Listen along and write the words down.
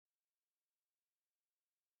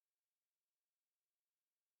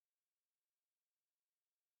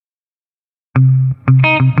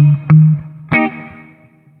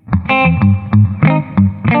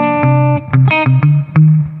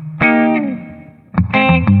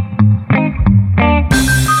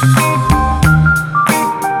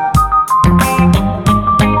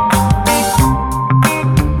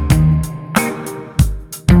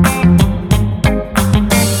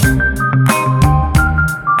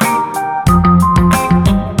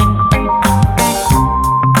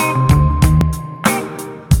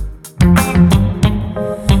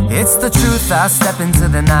I step into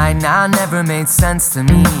the night, now it never made sense to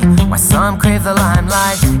me. Why some crave the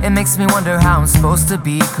limelight, it makes me wonder how I'm supposed to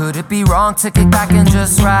be. Could it be wrong to kick back and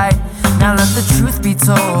just write? Now let the truth be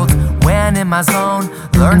told, when in my zone,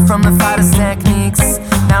 learn from the fighter's techniques.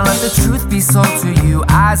 Now let the truth be sold to you,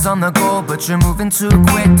 eyes on the goal, but you're moving too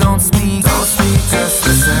quick, don't speak. Don't speak, just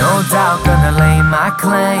listen. No doubt gonna lay my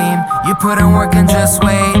claim. You put in work and just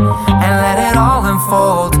wait, and let it all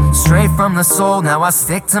unfold, straight from the soul. Now I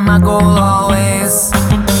stick to my goal always.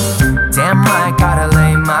 Damn right, gotta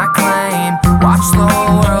lay my claim. Watch the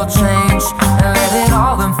whole world change, and let it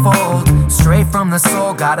all unfold, straight from the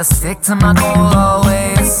soul. Gotta stick to my goal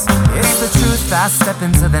always. It's the truth, I step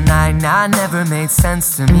into the night, now it never made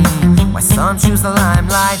sense to me. Why some choose the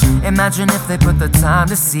limelight, imagine if they put the time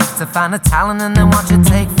to seek, to find a talent and then watch it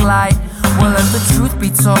take flight. Well, let the truth be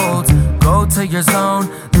told, go to your zone,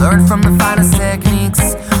 learn from the finest techniques.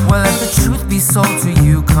 Well, let the truth be sold to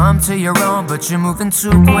you, come to your own, but you're moving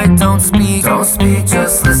too quick, don't speak. Don't speak,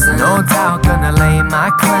 just listen. No doubt gonna lay my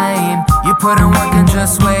claim. You put in work and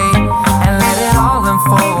just wait, and let it all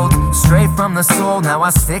unfold, straight from the soul. Now I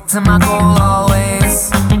stick to my goal always.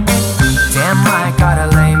 Damn right, gotta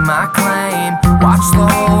lay my claim. Watch the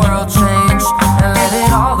whole world change, and let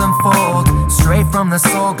it all unfold, straight from the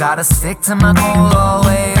soul. Gotta stick to my goal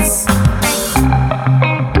always.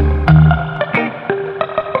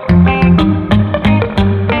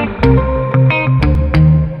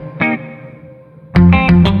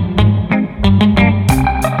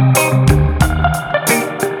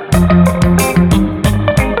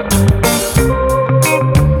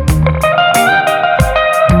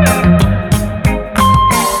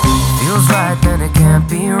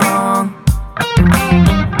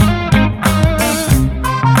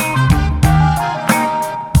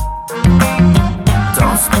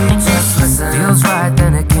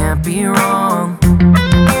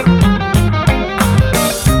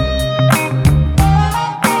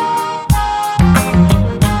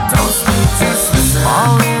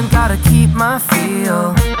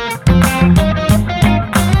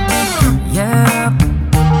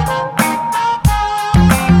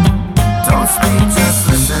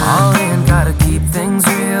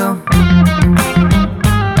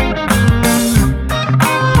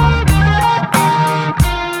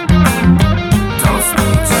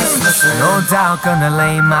 Gonna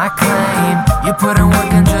lay my claim. You put in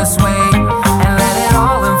work and just wait, and let it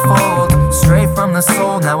all unfold, straight from the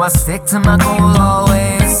soul. Now I stick to my goal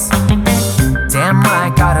always. Damn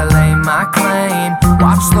right, gotta lay my claim.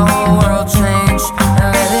 Watch the whole world change,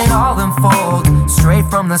 and let it all unfold, straight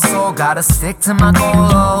from the soul. Gotta stick to my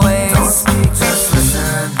goal always. Don't speak, just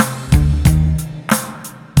listen.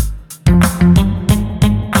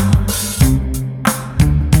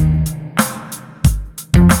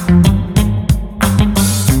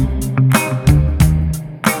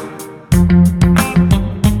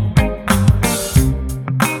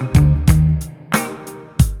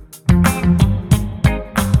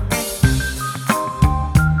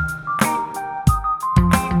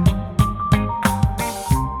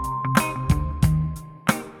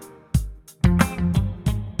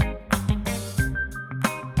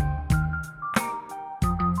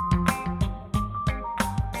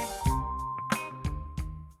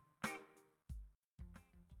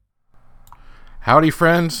 Howdy,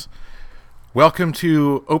 friends. Welcome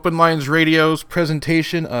to Open Lines Radio's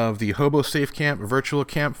presentation of the Hobo Safe Camp Virtual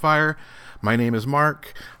Campfire. My name is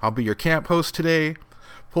Mark. I'll be your camp host today.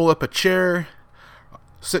 Pull up a chair,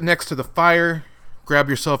 sit next to the fire, grab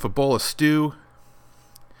yourself a bowl of stew,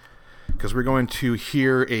 because we're going to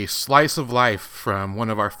hear a slice of life from one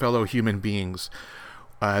of our fellow human beings.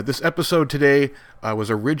 This episode today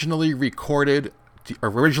was originally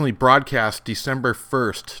broadcast December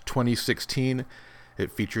 1st, 2016. It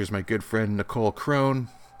features my good friend Nicole Crone,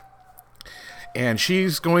 and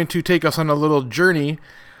she's going to take us on a little journey.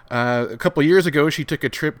 A couple years ago, she took a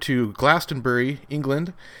trip to Glastonbury,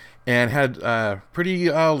 England, and had a pretty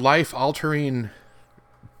life-altering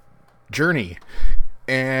journey.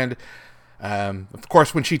 And of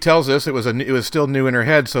course, when she tells us, it was still new in her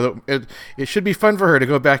head, so it should be fun for her to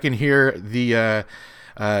go back and hear the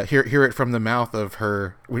hear it from the mouth of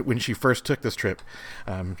her when she first took this trip,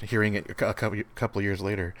 hearing it a couple years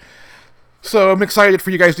later. So I'm excited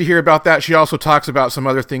for you guys to hear about that. She also talks about some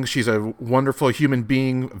other things. She's a wonderful human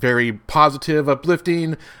being, very positive,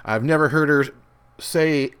 uplifting. I've never heard her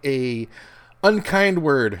say a unkind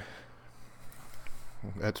word.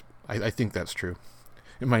 I think that's true.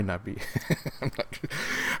 It might not be. I'm not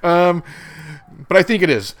sure. But I think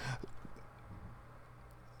it is.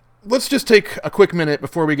 Let's just take a quick minute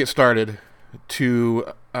before we get started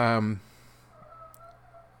to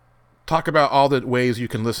talk talk about all the ways you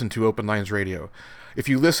can listen to Open Lines Radio. If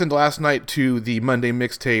you listened last night to the Monday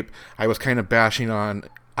mixtape, I was kind of bashing on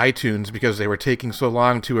iTunes because they were taking so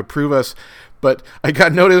long to approve us. But I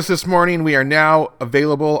got notice this morning we are now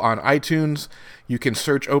available on iTunes. You can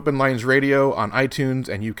search Open Lines Radio on iTunes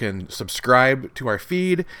and you can subscribe to our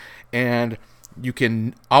feed. And you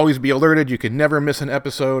can always be alerted. You can never miss an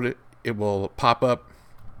episode. It will pop up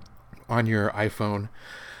on your iPhone.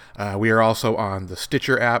 We are also on the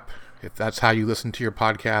Stitcher app, if that's how you listen to your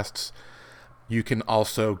podcasts. You can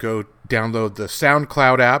also go download the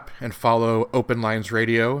SoundCloud app and follow Open Lines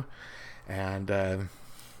Radio. And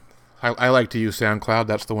I like to use SoundCloud.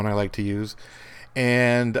 That's the one I like to use.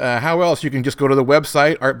 And how else? You can just go to the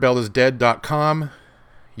website, artbellisdead.com.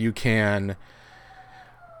 You can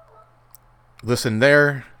listen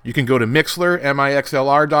there. You can go to Mixlr,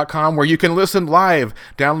 mixlr.com, where you can listen live.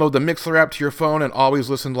 Download the Mixlr app to your phone and always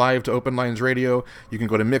listen live to Open Lines Radio. You can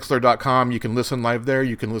go to mixlr.com. You can listen live there.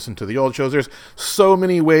 You can listen to the old shows. There's so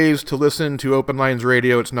many ways to listen to Open Lines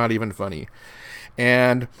Radio. It's not even funny.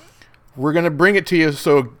 And we're going to bring it to you,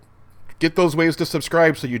 so get those ways to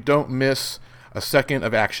subscribe so you don't miss a second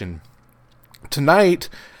of action. Tonight,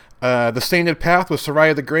 The Sainted Path with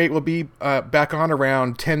Soraya the Great will be back on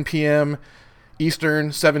around 10 p.m.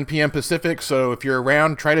 Eastern, 7 p.m. Pacific. So if you're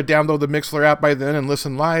around, try to download the Mixlr app by then and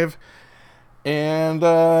listen live. And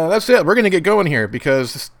that's it. We're going to get going here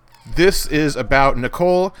because this is about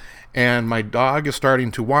Nicole, and my dog is starting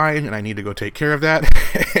to whine, and I need to go take care of that.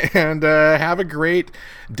 And have a great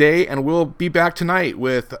day, and we'll be back tonight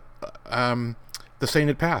with The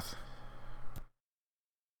Sainted Path.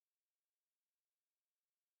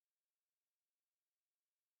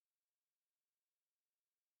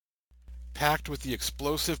 Packed with the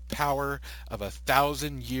explosive power of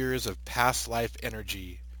 1,000 years of past life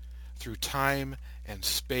energy through time and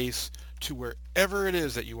space to wherever it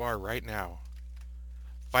is that you are right now,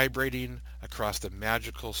 vibrating across the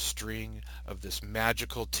magical string of this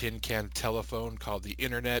magical tin can telephone called the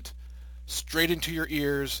internet, straight into your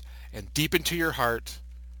ears and deep into your heart.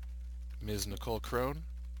 Ms. Nicole Crone,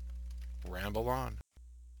 ramble on.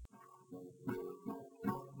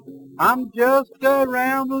 I'm just a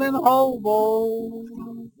rambling hobo.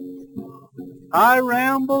 I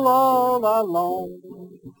ramble all alone.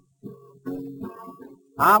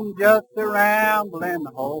 I'm just a rambling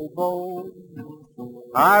hobo.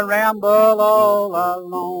 I ramble all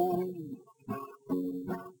alone.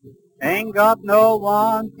 Ain't got no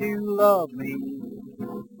one to love me.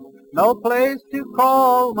 No place to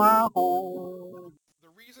call my home.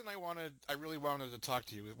 I really wanted to talk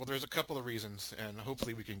to you. Well, there's a couple of reasons, and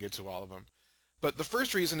hopefully we can get to all of them. But the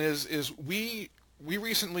first reason is we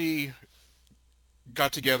recently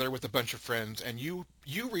got together with a bunch of friends, and you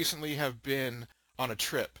recently have been on a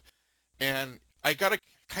trip, and I got to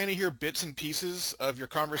kind of hear bits and pieces of your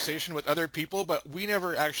conversation with other people, but we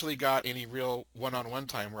never actually got any real one-on-one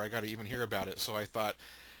time where I got to even hear about it. So I thought,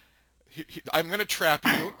 I'm going to trap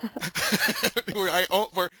you.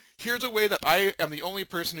 Here's a way that I am the only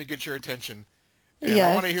person who gets your attention. And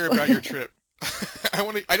yes. I want to hear about your trip.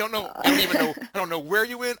 I don't know where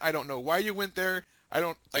you went. I don't know why you went there.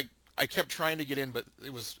 I kept trying to get in, but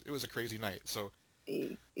it was a crazy night. So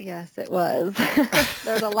yes, it was.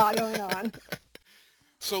 There's a lot going on.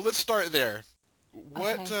 So let's start there.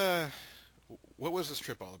 What was this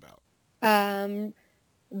trip all about?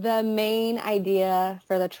 The main idea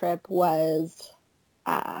for the trip was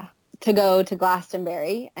to go to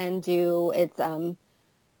Glastonbury and do it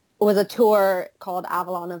was a tour called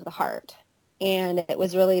Avalon of the Heart, and it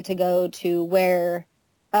was really to go to where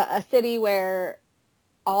a city where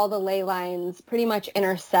all the ley lines pretty much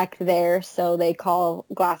intersect there, so they call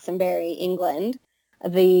Glastonbury, England,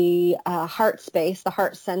 the heart space, the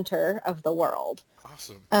heart center of the world.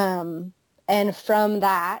 Awesome. And from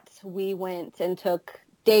that, we went and took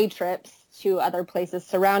day trips to other places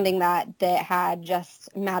surrounding that had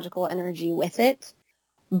just magical energy with it.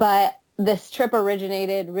 But this trip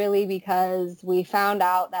originated really because we found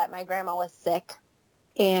out that my grandma was sick,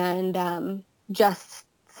 and just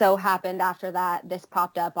so happened after that, this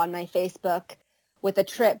popped up on my Facebook with a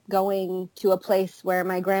trip going to a place where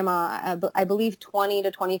my grandma, I believe 20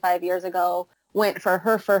 to 25 years ago, went for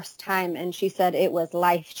her first time, and she said it was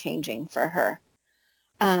life-changing for her.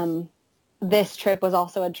 This trip was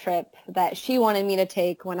also a trip that she wanted me to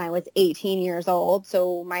take when I was 18 years old,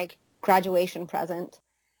 so my graduation present.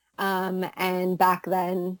 And back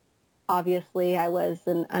then, obviously, I was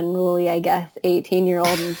an unruly,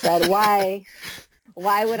 18-year-old and said, why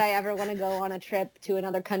would I ever want to go on a trip to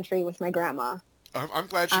another country with my grandma? I'm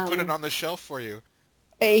glad she put it on the shelf for you.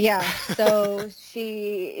 Yeah, so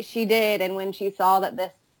she did, and when she saw that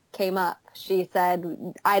this came up. She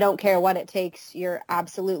said, I don't care what it takes. You're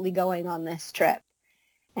absolutely going on this trip.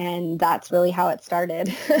 And that's really how it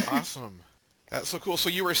started. Awesome. That's so cool. So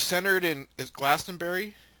you were centered in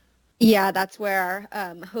Glastonbury? Yeah, that's where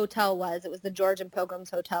our hotel was. It was the George and Pilgrims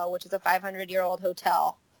Hotel, which is a 500-year-old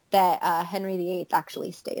hotel that Henry VIII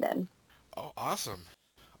actually stayed in. Oh, awesome.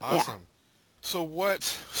 Yeah. Awesome.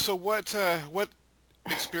 What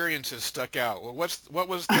experiences stuck out? Well, what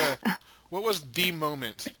was the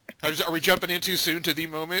moment? Are we jumping in too soon to the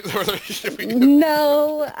moment?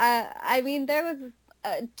 No, I mean, there was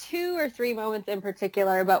 2 or 3 moments in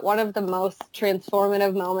particular, but one of the most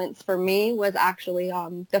transformative moments for me was actually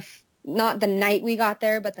not the night we got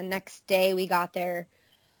there, but the next day we got there.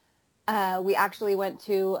 We actually went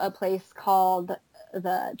to a place called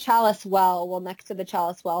the Chalice Well, next to the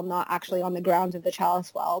Chalice Well, not actually on the grounds of the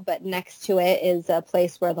Chalice Well, but next to it is a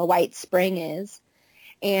place where the White Spring is.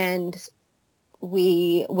 And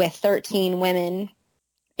we, with 13 women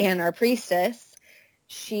and our priestess,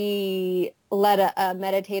 she led a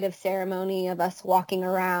meditative ceremony of us walking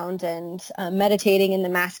around and meditating in the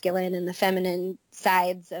masculine and the feminine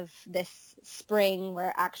sides of this spring,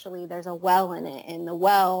 where actually there's a well in it, and the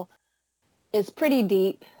well is pretty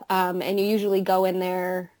deep, and you usually go in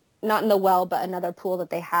there, not in the well, but another pool that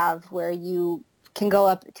they have where you can go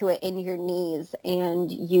up to it in your knees,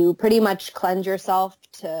 and you pretty much cleanse yourself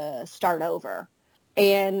to start over.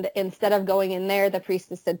 And instead of going in there, the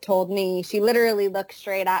priestess had told me, she literally looked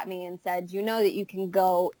straight at me and said, you know that you can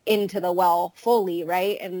go into the well fully,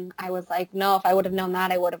 right? And I was like, no, if I would have known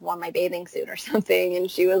that, I would have worn my bathing suit or something. And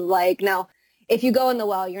she was like, no, if you go in the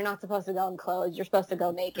well, you're not supposed to go in clothes. You're supposed to go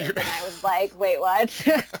naked. And I was like, wait, what?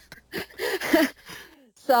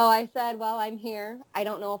 So I said, well, I'm here. I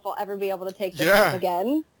don't know if I'll ever be able to take this trip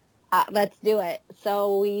again. Let's do it.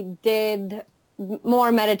 So we did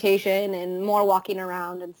more meditation and more walking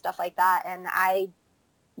around and stuff like that. And I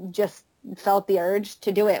just felt the urge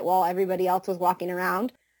to do it while everybody else was walking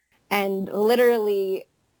around, and literally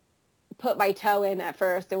put my toe in at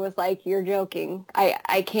first. It was like, you're joking.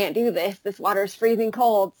 I can't do this. This water's freezing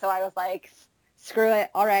cold. So I was like, screw it.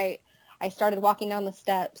 All right. I started walking down the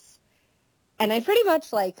steps, and I pretty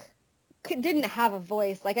much didn't have a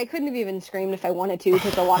voice. Like, I couldn't have even screamed if I wanted to,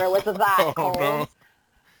 because the water was that cold. No.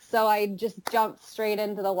 So I just jumped straight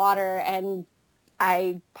into the water, and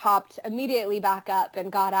I popped immediately back up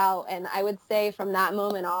and got out. And I would say from that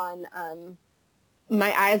moment on,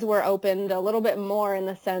 my eyes were opened a little bit more in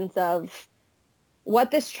the sense of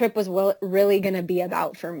what this trip was really going to be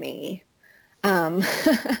about for me.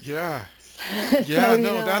 Yeah. Yeah, so,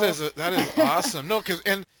 no, that is awesome. No,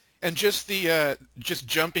 and just the just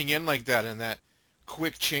jumping in like that, and that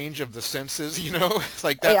quick change of the senses,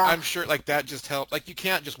 like that. Yeah. I'm sure like that just helped. Like, you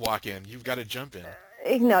can't just walk in. You've got to jump in.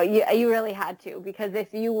 No, you really had to, because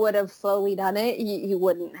if you would have slowly done it, you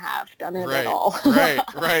wouldn't have done it at all.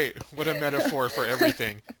 Right. What a metaphor for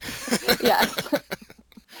everything. Yes.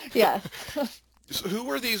 Yes. So who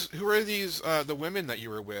are these the women that you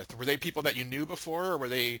were with? Were they people that you knew before, or were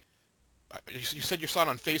they, you said you saw it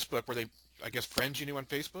on Facebook, were they, I guess, friends you knew on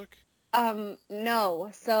Facebook? No.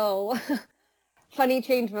 So funny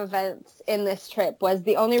change of events in this trip was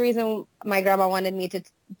the only reason my grandma wanted me to,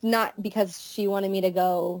 not because she wanted me to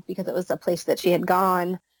go because it was a place that she had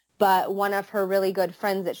gone, but one of her really good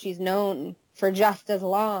friends that she's known for just as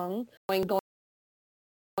long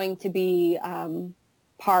going to be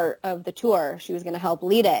part of the tour. She was going to help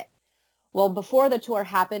lead it. Well, before the tour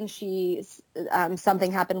happened,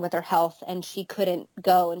 something happened with her health, and she couldn't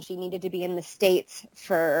go, and she needed to be in the States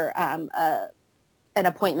for an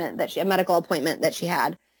appointment a medical appointment that she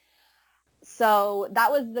had. So that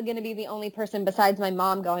was going to be the only person besides my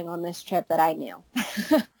mom going on this trip that I knew.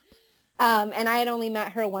 And I had only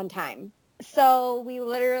met her one time. So we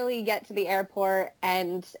literally get to the airport,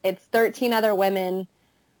 and it's 13 other women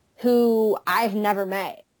who I've never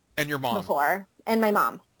met. And your mom before, and my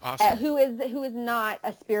mom. Awesome. Who is not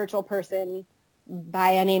a spiritual person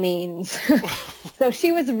by any means. So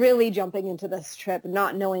she was really jumping into this trip,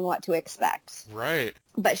 not knowing what to expect. Right.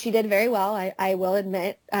 But she did very well, I will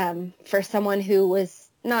admit. For someone who was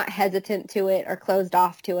not hesitant to it or closed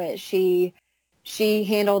off to it, she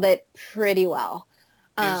handled it pretty well.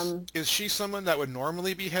 Is she someone that would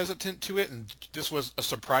normally be hesitant to it, and this was a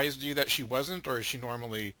surprise to you that she wasn't, or is she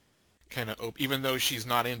normally kind of open, even though she's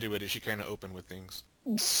not into it, is she kind of open with things?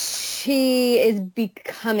 She is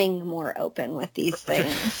becoming more open with these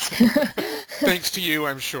things. Thanks to you,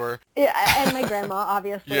 I'm sure. Yeah, and my grandma,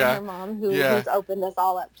 obviously, her mom, who's opened us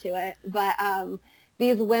all up to it. But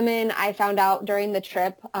These women, I found out during the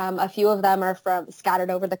trip, a few of them are scattered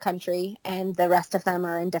over the country, and the rest of them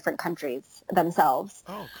are in different countries themselves.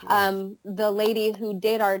 Oh, cool. The lady who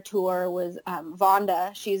did our tour was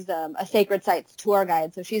Vonda. She's a sacred sites tour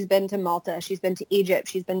guide. So she's been to Malta, she's been to Egypt,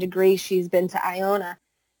 she's been to Greece, she's been to Iona.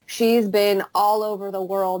 She's been all over the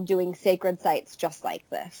world doing sacred sites just like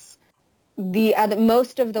this.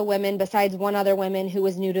 Most of the women, besides one other woman who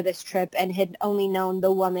was new to this trip and had only known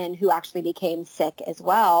the woman who actually became sick as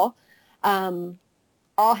well,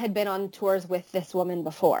 all had been on tours with this woman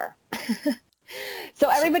before. So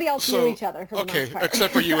everybody else knew each other for the most part.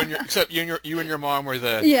 Except for you and your mom were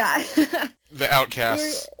the yeah the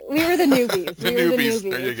outcasts. We were the newbies. The newbies.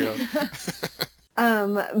 There you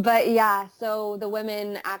go. But yeah, so the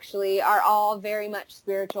women actually are all very much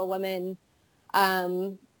spiritual women.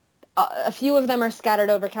 A few of them are scattered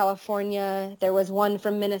over California. There was one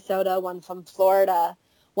from Minnesota, one from Florida,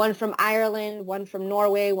 one from Ireland, one from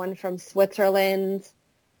Norway, one from Switzerland.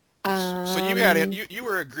 So you had it. You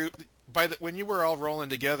were a group when you were all rolling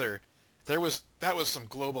together. That was some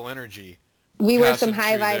global energy. We were some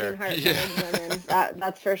high vibing, heart women.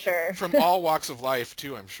 That's for sure. From all walks of life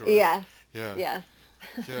too, I'm sure. Yeah. Yeah. Yeah.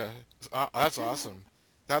 Yeah. That's awesome.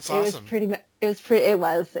 That's awesome. It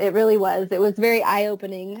really was. It was very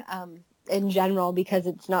eye-opening in general because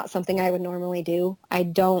it's not something I would normally do. I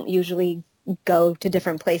don't usually go to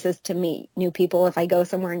different places to meet new people. If I go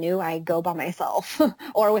somewhere new, I go by myself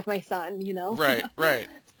or with my son, you know? Right.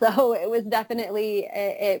 So it was definitely,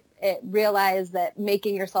 it realized that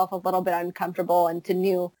making yourself a little bit uncomfortable and to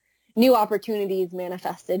new opportunities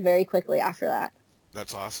manifested very quickly after that.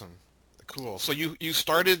 That's awesome. Cool. So you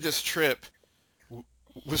started this trip.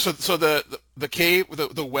 So the cave,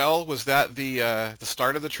 the well, was that the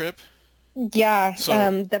start of the trip? Yeah.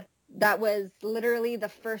 So, that was literally the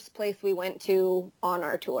first place we went to on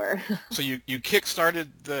our tour. So you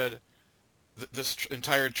kick-started this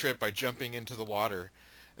entire trip by jumping into the water.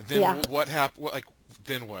 And then what happened?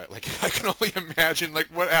 Then what? Like, I can only imagine, like,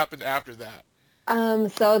 what happened after that.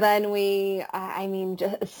 So then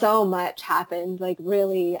just so much happened, like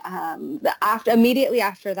really, immediately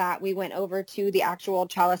after that, we went over to the actual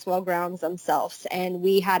Chalice Well grounds themselves, and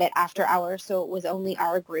we had it after hours. So it was only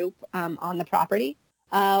our group, on the property.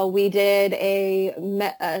 We did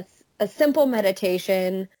a simple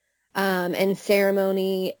meditation, and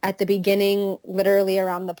ceremony at the beginning, literally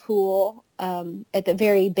around the pool, at the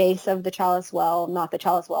very base of the Chalice Well, not the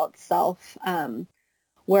Chalice Well itself,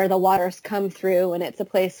 where the waters come through, and it's a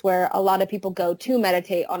place where a lot of people go to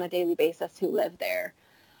meditate on a daily basis who live there.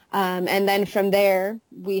 And then from there,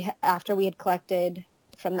 after we had collected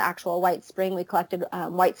from the actual White Spring, we collected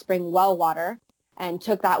White Spring well water and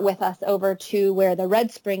took that with us over to where the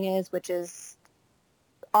Red Spring is, which is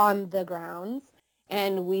on the grounds.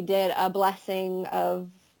 And we did a blessing of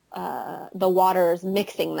the waters,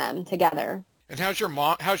 mixing them together. And how's your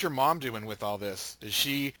mom doing with all this? Is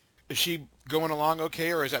she going along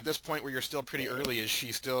okay, or is at this point where you're still pretty early, is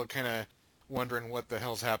she still kind of wondering what the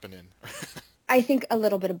hell's happening? I think a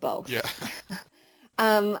little bit of both. Yeah.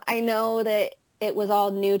 I know that it was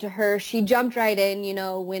all new to her. She jumped right in,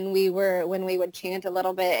 when we would chant a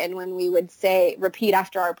little bit and when we would repeat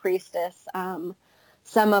after our priestess,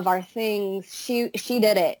 some of our things. She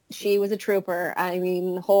did it. She was a trooper. I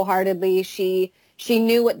mean, wholeheartedly. She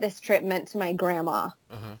knew what this trip meant to my grandma.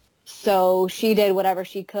 Uh-huh. So she did whatever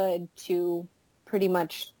she could to pretty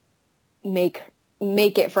much make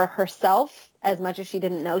it for herself, as much as she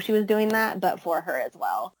didn't know she was doing that, but for her as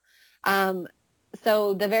well.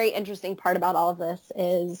 So the very interesting part about all of this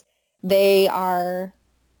is they are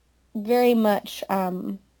very much,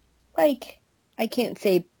 I can't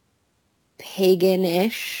say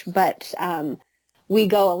pagan-ish, but we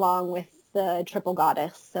go along with the triple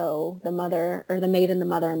goddess, so the mother, or the maiden, the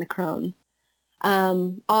mother, and the crone.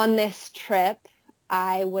 On this trip,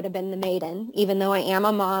 I would have been the maiden. Even though I am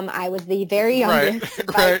a mom, I was the very youngest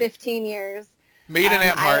by 15 years. Maiden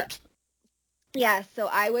at heart. Yeah, so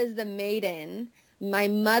I was the maiden. My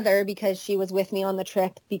mother, because she was with me on the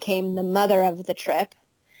trip, became the mother of the trip.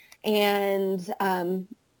 And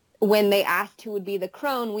when they asked who would be the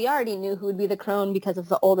crone, we already knew who would be the crone because of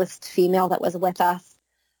the oldest female that was with us.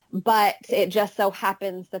 But it just so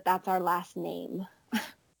happens that that's our last name.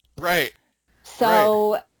 Right.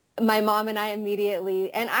 So my mom and I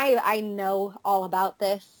immediately, and I know all about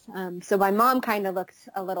this, so my mom kind of looked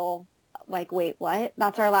a little like, wait, what?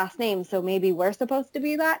 That's our last name, so maybe we're supposed to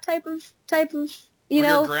be that type of, you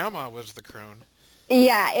know? Your grandma was the crone.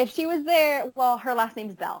 Yeah, if she was there, well, her last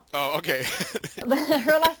name's Bell. Oh, okay.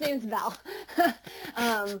 Her last name's Bell.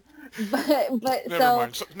 But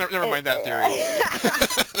never mind that theory.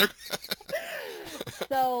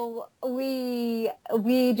 So we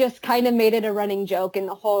just kind of made it a running joke in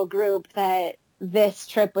the whole group that this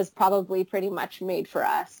trip was probably pretty much made for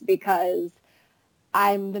us because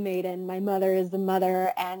I'm the maiden, my mother is the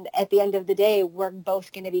mother, and at the end of the day, we're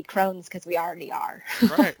both going to be crones because we already are.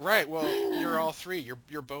 Right. Well, you're all three.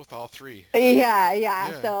 You're both all three. Yeah.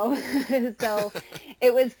 Yeah. So, so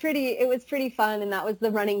it was pretty fun, and that was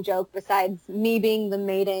the running joke. Besides me being the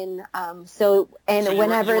maiden, So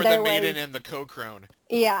whenever you were there the maiden was, and the co-crone.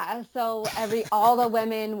 yeah. So all the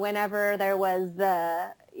women, whenever there was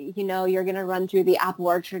you're gonna run through the apple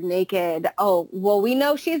orchard naked. Oh, well, we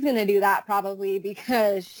know she's gonna do that probably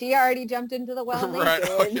because she already jumped into the well Right.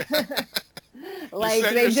 Oh, naked. yeah. You Like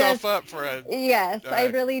set they yourself just, up for yes, I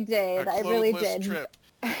a really did. I really clothless did. trip.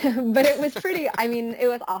 But it was pretty, I mean, it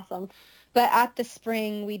was awesome. But at the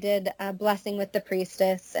spring, we did a blessing with the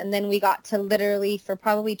priestess, and then we got to literally, for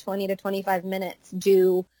probably 20 to 25 minutes,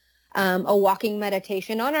 do a walking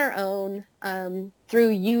meditation on our own through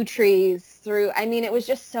yew trees, I mean, it was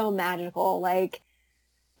just so magical. Like,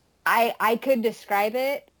 I could describe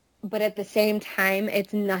it, but at the same time,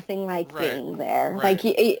 it's nothing like Right. being there. Right.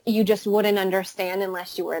 Like, you just wouldn't understand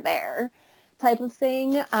unless you were there type of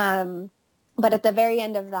thing. But at the very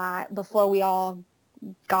end of that, before we all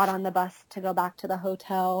got on the bus to go back to the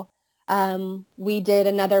hotel, we did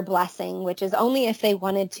another blessing, which is only if they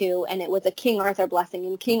wanted to, and it was a King Arthur blessing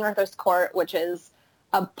in King Arthur's court, which is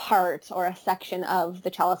a part or a section of the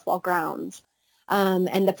Chalice Wall grounds.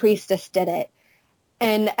 And the priestess did it.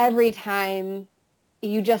 And every time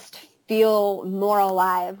you just feel more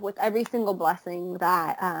alive with every single blessing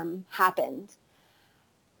that happened.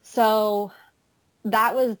 So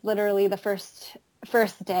that was literally the first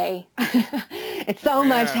day. It's so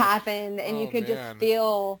much Man. happened, and Oh, you could man.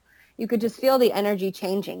 just feel the energy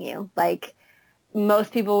changing you. Like,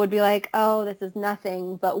 most people would be like, oh, this is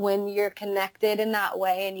nothing. But when you're connected in that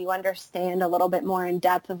way and you understand a little bit more in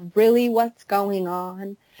depth of really what's going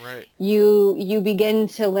on, Right. you begin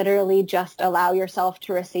to literally just allow yourself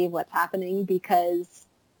to receive what's happening because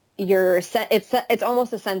it's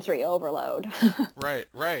almost a sensory overload. Right.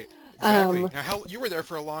 Exactly. Now, you were there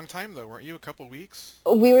for a long time, though, weren't you? A couple weeks?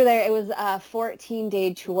 We were there. It was a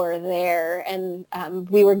 14-day tour there, and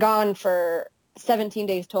we were gone for 17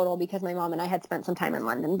 days total because my mom and I had spent some time in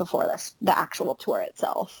London before the actual tour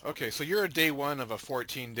itself. Okay, so you're a day one of a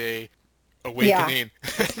 14-day Yeah. awakening.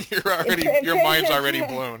 Your mind's already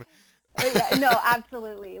blown. No,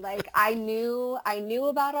 absolutely. Like, I knew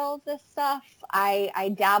about all of this stuff.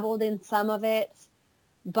 I dabbled in some of it,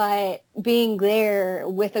 but being there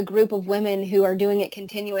with a group of women who are doing it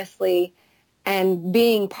continuously and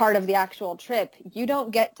being part of the actual trip, you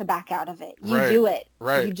don't get to back out of it. You do it.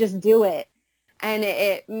 Right. You just do it. And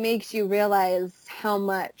it makes you realize how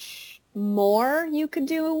much more you could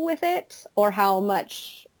do with it or how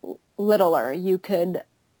much littler you could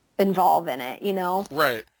involve in it, you know?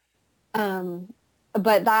 Right.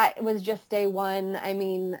 But that was just day one. I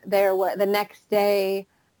mean, the next day,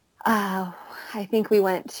 I think we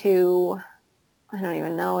went to, I don't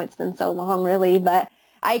even know, it's been so long really, but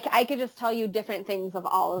I could just tell you different things of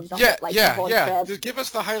all of the whole trip. Just give us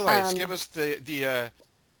the highlights. Give us the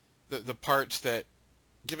parts that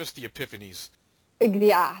give us the epiphanies.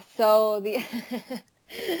 Yeah. So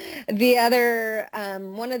the other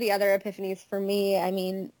one of the other epiphanies for me, I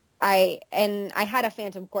mean, I had a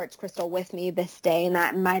phantom quartz crystal with me this day, and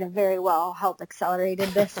that might have very well helped accelerated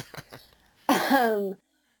this.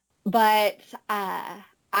 But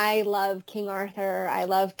I love King Arthur. I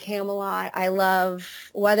love Camelot. I love,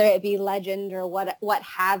 whether it be legend or what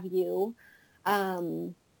have you,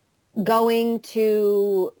 going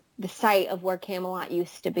to the site of where Camelot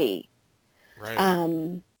used to be.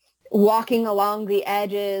 Right. Walking along the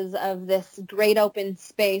edges of this great open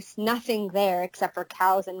space, nothing there except for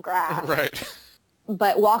cows and grass. Right.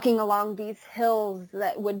 But walking along these hills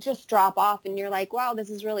that would just drop off, and you're like, wow, this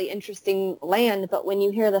is really interesting land. But when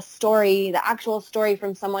you hear the actual story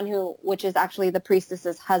from someone which is actually the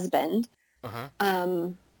priestess's husband,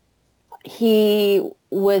 he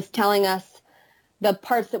was telling us the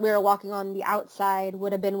parts that we were walking on the outside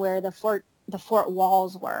would have been where the fort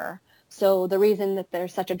walls were. So the reason that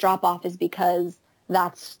there's such a drop off is because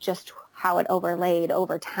that's just how it overlaid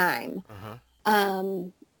over time.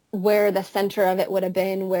 Where the center of it would have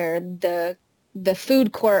been, where the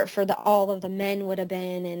food court for all of the men would have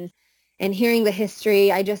been, and hearing the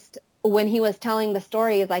history, when he was telling the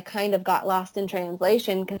stories, I kind of got lost in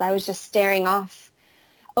translation because I was just staring off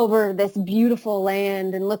over this beautiful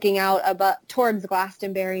land and looking out towards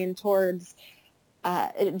Glastonbury and towards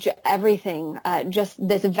everything, just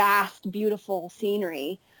this vast, beautiful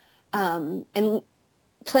scenery, and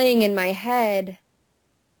playing in my head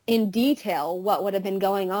in detail what would have been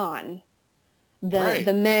going on. Right.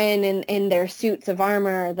 The men in their suits of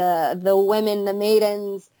armor, the women, the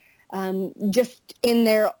maidens, just in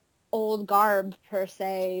their old garb per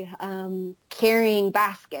se, carrying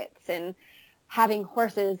baskets and having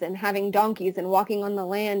horses and having donkeys and walking on the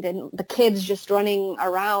land, and the kids just running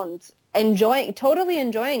around totally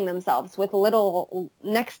enjoying themselves with little,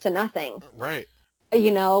 next to nothing. Right.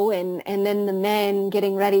 You know, and then the men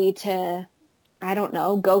getting ready to, I don't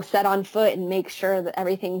know, go set on foot and make sure that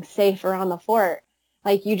everything's safe around the fort.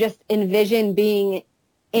 Like, you just envision being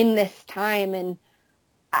in this time. And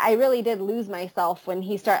I really did lose myself when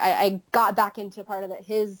he started. I got back into part of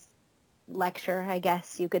his lecture, I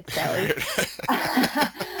guess you could say,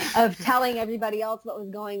 of telling everybody else what was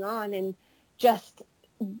going on. And just,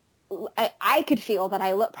 I could feel that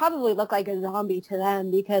I probably looked like a zombie to them,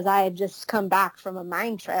 because I had just come back from a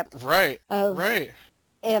mind trip. Right. Of, right.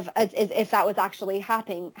 If that was actually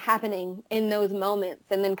happening in those moments,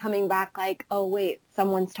 and then coming back like, oh wait,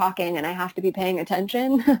 someone's talking and I have to be paying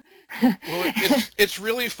attention. Well, it's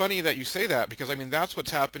really funny that you say that, because I mean that's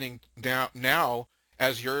what's happening now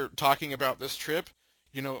as you're talking about this trip.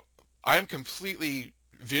 You know, I'm completely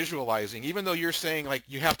visualizing, even though you're saying like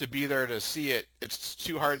you have to be there to see it, it's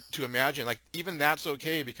too hard to imagine. Like, even that's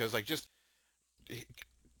okay, because like just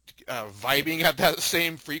vibing at that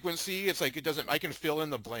same frequency, it's like it doesn't, I can fill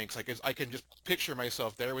in the blanks. Like, I can just picture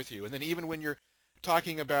myself there with you. And then even when you're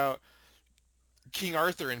talking about King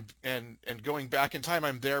Arthur and going back in time,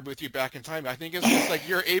 I'm there with you back in time. I think it's just like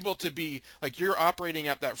you're able to be, like, you're operating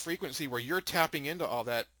at that frequency where you're tapping into all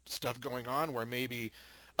that stuff going on, where maybe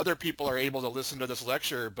other people are able to listen to this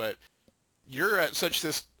lecture, but you're at such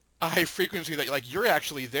this high frequency that like you're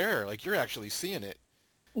actually there, like you're actually seeing it.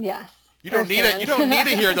 Yeah. You don't need it. You don't need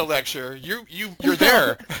to hear the lecture. You're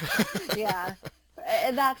there. Yeah.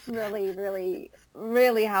 That's really, really,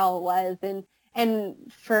 really how it was. And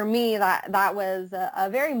for me, that was a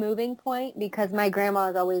very moving point, because my grandma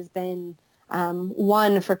has always been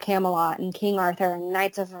one for Camelot and King Arthur and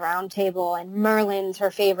Knights of the Round Table, and Merlin's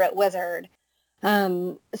her favorite wizard.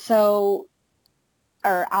 Or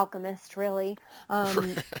alchemist, really.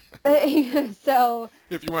 So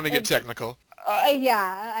if you want to get technical.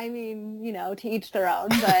 Yeah, I mean, you know, to each their own.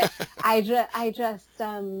 But I just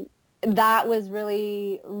that was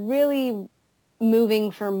really, really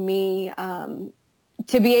moving for me,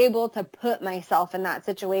 to be able to put myself in that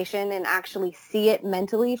situation and actually see it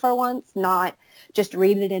mentally for once, not just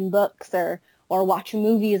read it in books or watch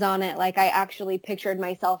movies on it. Like, I actually pictured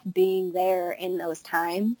myself being there in those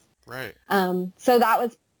times. Right. So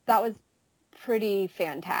that was pretty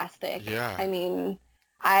fantastic. Yeah. I mean,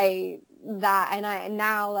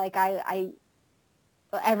 now like I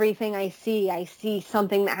everything I see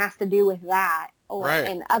something that has to do with that, or right.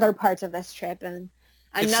 in other parts of this trip. And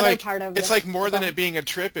another part of it's like more than it being a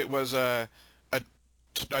trip, it was a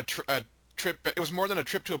trip. It was more than a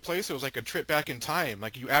trip to a place. It was like a trip back in time.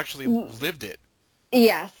 Like, you actually lived it.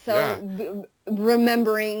 Yeah. So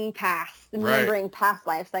remembering past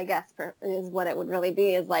lives, I guess, is what it would really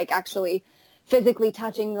be, is like actually physically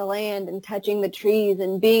touching the land and touching the trees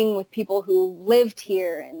and being with people who lived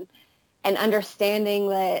here, and understanding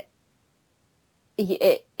that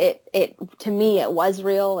it to me, it was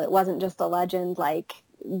real. It wasn't just a legend. Like,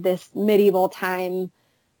 this medieval time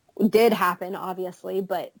did happen, obviously,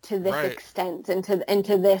 but to this extent,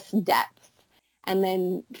 into this depth. And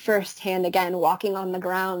then firsthand, again, walking on the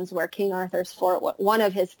grounds where King Arthur's fort, one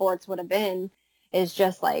of his forts would have been, is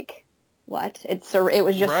just like, what? It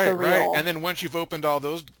was just surreal. Right. And then once you've opened all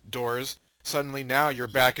those doors, suddenly now you're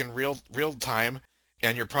back in real time,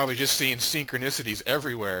 and you're probably just seeing synchronicities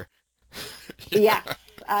everywhere. Yes,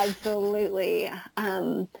 absolutely.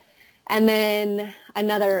 And then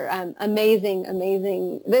another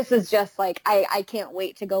amazing. This is just like, I can't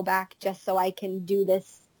wait to go back just so I can do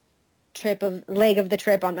this leg of the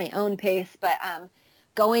trip on my own pace. But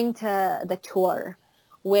going to the tour,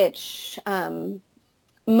 which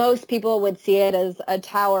most people would see it as a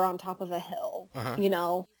tower on top of a hill, you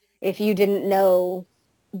know, if you didn't know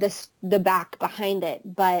the back behind it.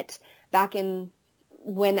 But back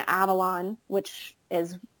when Avalon, which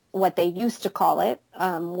is what they used to call it,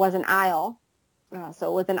 was an isle. So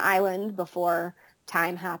it was an island before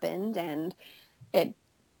time happened, and it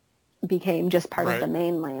became just part of the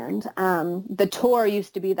mainland. The tour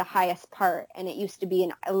used to be the highest part, and it used to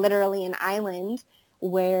be literally an island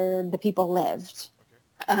where the people lived.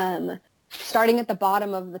 Starting at the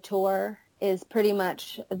bottom of the tour is pretty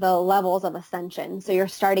much the levels of ascension. So you're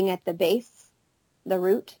starting at the base, the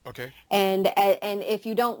route. Okay. And if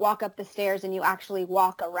you don't walk up the stairs and you actually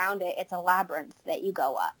walk around it, it's a labyrinth that you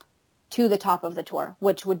go up. to the top of the tour,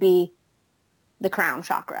 which would be the crown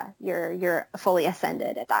chakra. You're fully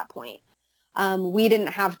ascended at that point. We didn't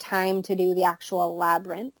have time to do the actual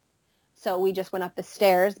labyrinth, so we just went up the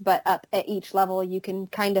stairs, but up at each level you can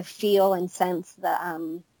kind of feel and sense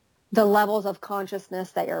the levels of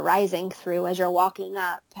consciousness that you're rising through as you're walking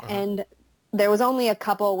up. And there was only a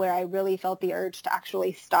couple where I really felt the urge to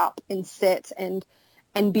actually stop and sit and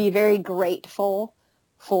be very grateful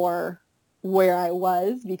for where I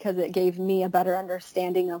was, because it gave me a better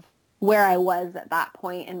understanding of where I was at that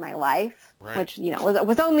point in my life, which, you know,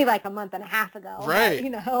 was only like a month and a half ago. Right. But, you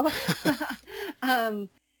know,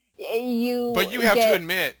 But you have to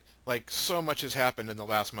admit, like, so much has happened in the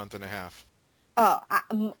last month and a half.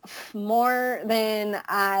 More than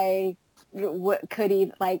I could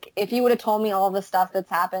even, like, if you would have told me all the stuff that's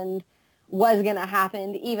happened was going to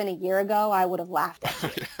happen even a year ago, I would have laughed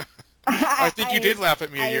at you. I think you did laugh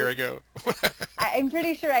at me a year ago. I'm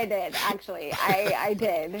pretty sure I did, actually. I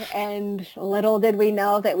did. And little did we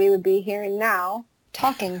know that we would be hearing now,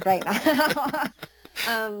 talking right now.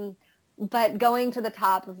 But going to the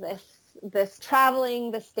top of this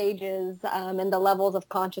traveling the stages and the levels of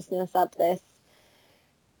consciousness up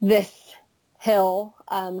this hill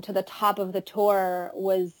to the top of the tour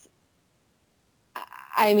was,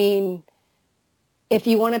 I mean, if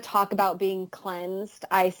you want to talk about being cleansed,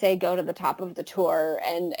 I say go to the top of the tour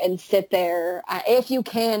and sit there if you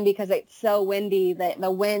can, because it's so windy that the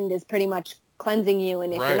wind is pretty much cleansing you.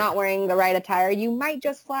 And if you're not wearing the right attire, you might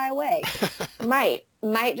just fly away.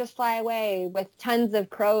 might just fly away with tons of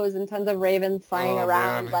crows and tons of ravens flying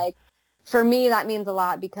around. Man. Like, for me, that means a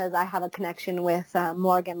lot because I have a connection with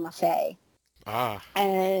Morgan Le Fay.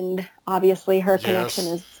 And obviously her connection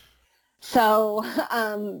is... So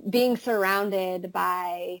being surrounded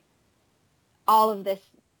by all of this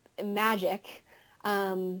magic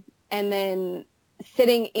and then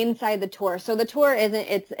sitting inside the tour. So the tour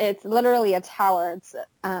it's literally a tower. It's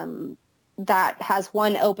that has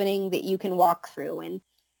one opening that you can walk through.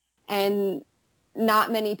 And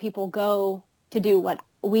not many people go to do what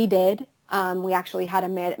we did. We actually had a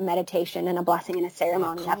meditation and a blessing and a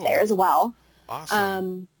ceremony up there as well.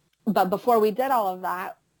 Awesome. But before we did all of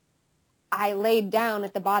that, I laid down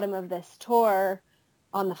at the bottom of this tour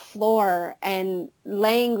on the floor and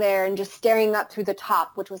laying there and just staring up through the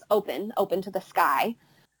top, which was open to the sky,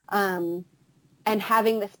 and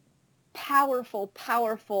having this powerful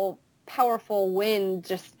wind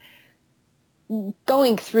just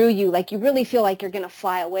going through you. Like, you really feel like you're going to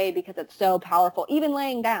fly away because it's so powerful, even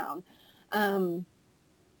laying down, and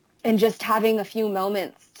just having a few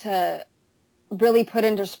moments to really put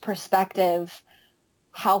into perspective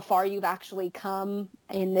how far you've actually come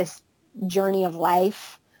in this journey of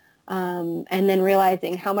life, and then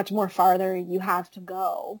realizing how much more farther you have to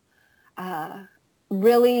go,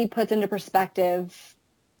 really puts into perspective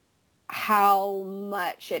how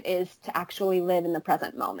much it is to actually live in the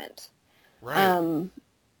present moment. Right.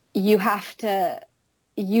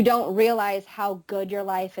 You don't realize how good your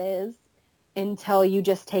life is until you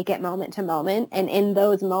just take it moment to moment. And in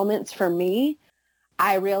those moments, for me,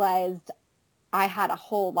 I realized I had a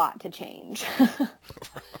whole lot to change.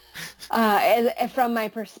 From my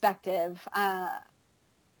perspective,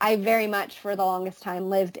 I very much for the longest time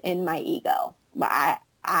lived in my ego. We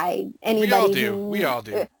all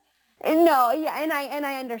do. No, yeah, and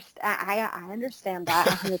I understand. I understand that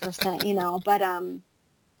 100%. You know, but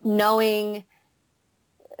knowing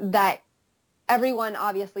that everyone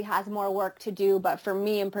obviously has more work to do, but for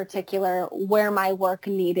me in particular, where my work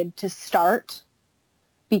needed to start,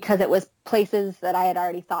 because it was places that I had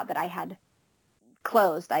already thought that I had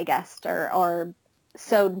closed, I guess, or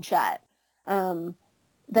sewed shut, that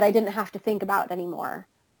I didn't have to think about anymore.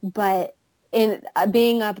 But in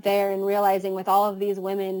being up there and realizing with all of these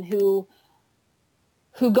women who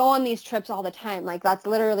go on these trips all the time, like that's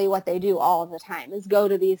literally what they do all of the time, is go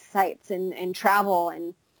to these sites and travel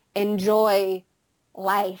and enjoy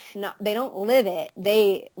life. They don't live it.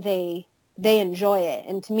 They enjoy it.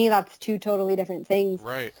 And to me, that's two totally different things.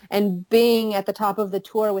 Right. And being at the top of the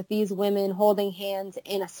tour with these women holding hands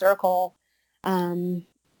in a circle,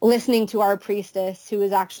 listening to our priestess, who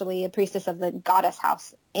is actually a priestess of the Goddess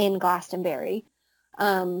House in Glastonbury,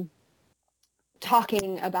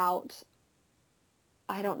 talking about,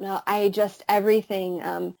 I don't know, everything,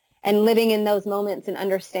 and living in those moments and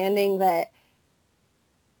understanding that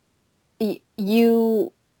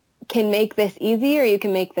you can make this easy or you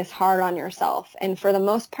can make this hard on yourself. And for the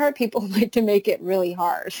most part, people like to make it really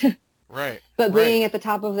hard. Right. But being at the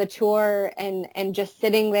top of the tour and just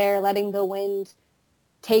sitting there, letting the wind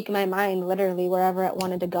take my mind literally wherever it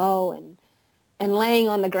wanted to go, and laying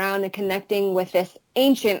on the ground and connecting with this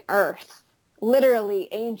ancient earth, literally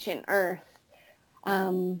ancient earth. How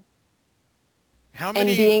And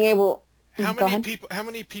many being able, how go many ahead. people how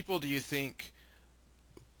many people do you think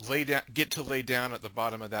get to lay down at the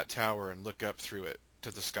bottom of that tower and look up through it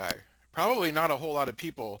to the sky? Probably not a whole lot of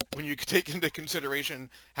people when you take into consideration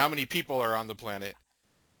how many people are on the planet.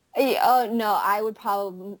 Oh no,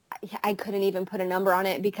 I couldn't even put a number on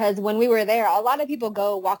it because when we were there, a lot of people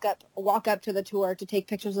go walk up to the tour to take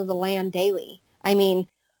pictures of the land daily. I mean,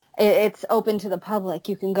 it's open to the public.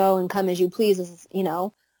 You can go and come as you please,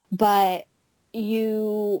 but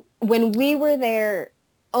when we were there,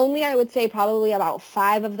 only I would say probably about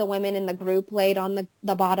 5 of the women in the group laid on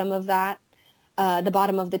the bottom of the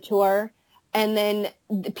bottom of the tour. And then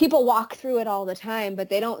people walk through it all the time, but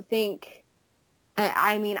they don't think,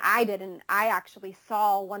 I mean, I didn't. I actually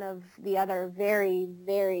saw one of the other very,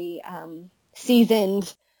 very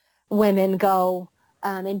seasoned women go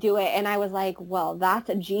and do it. And I was like, well, that's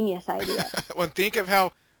a genius idea. Well, think of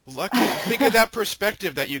how lucky, think of that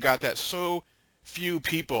perspective that you got that so few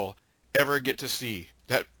people ever get to see,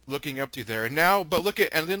 that looking up to there. And now, but look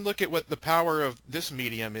at what the power of this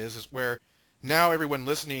medium is where now everyone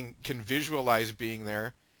listening can visualize being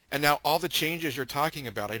there. And now all the changes you're talking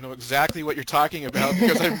about, I know exactly what you're talking about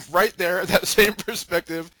because I'm right there at that same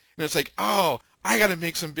perspective. And it's like, oh, I got to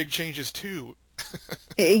make some big changes too.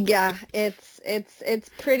 Yeah, it's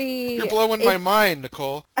pretty. You're blowing my mind,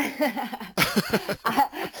 Nicole.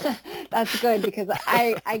 That's good because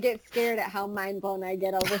I get scared at how mind blown I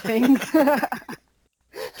get over things.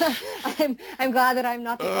 I'm glad that I'm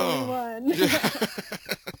not the only one.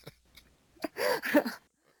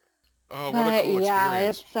 Oh, what a cool yeah,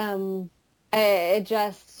 experience. it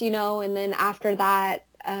just, and then after that,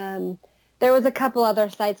 there was a couple other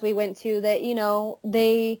sites we went to that,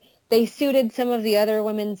 they suited some of the other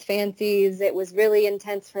women's fancies. It was really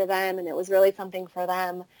intense for them, and it was really something for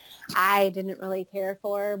them. I didn't really care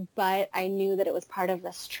for, but I knew that it was part of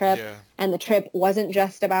this trip, and the trip wasn't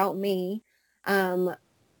just about me.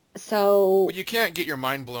 So well, you can't get your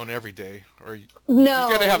mind blown every day, or you no,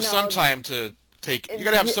 got to have some time to take. You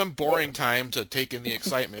got to have some boring time to take in the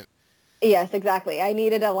excitement. Yes, exactly. I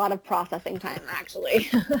needed a lot of processing time, actually.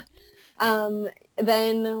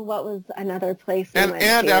 Then what was another place we went to?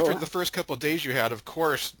 And after the first couple of days you had, of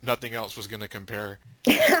course, nothing else was going to compare.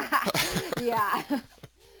 Yeah.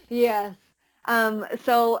 Yes.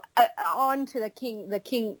 So on to the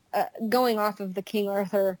king, going off of the King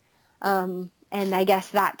Arthur, and I guess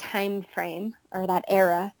that time frame or that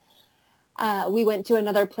era, we went to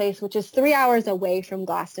another place which is 3 hours away from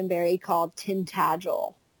Glastonbury called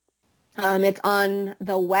Tintagel. It's on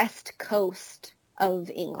the west coast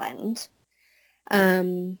of England.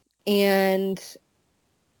 And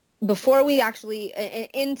before we actually,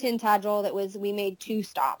 in Tintagel, we made 2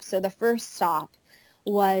 stops. So the first stop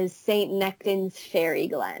was St. Nectan's Fairy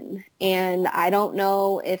Glen. And I don't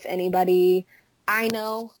know if anybody I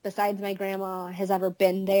know besides my grandma has ever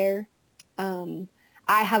been there. I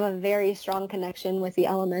have a very strong connection with the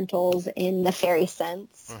elementals in the fairy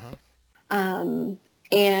sense.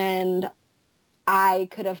 And I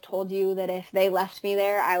could have told you that if they left me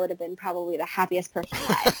there, I would have been probably the happiest person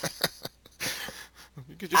alive.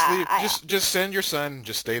 You could just leave. Just send your son.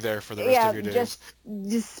 Just stay there for the rest of your days.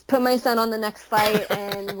 Just put my son on the next flight,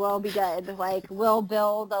 and we'll be good. Like, we'll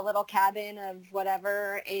build a little cabin of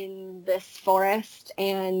whatever in this forest,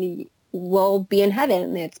 and we'll be in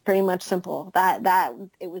heaven. It's pretty much simple. That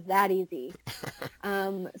it was that easy.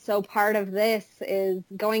 So part of this is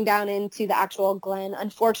going down into the actual glen.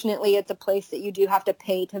 Unfortunately, it's a place that you do have to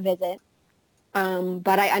pay to visit.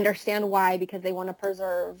 But I understand why, because they want to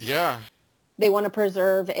preserve. Yeah. They want to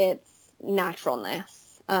preserve its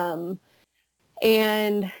naturalness. And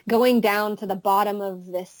going down to the bottom of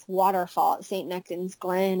this waterfall at St. Nectan's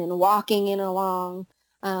Glen and walking in along,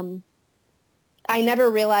 I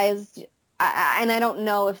never realized, and I don't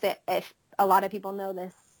know if a lot of people know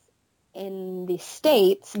this in the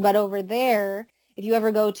States, but over there, if you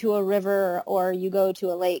ever go to a river or you go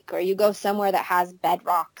to a lake or you go somewhere that has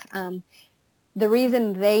bedrock, the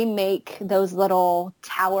reason they make those little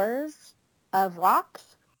towers of rocks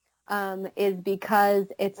is because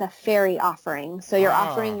it's a fairy offering. So you're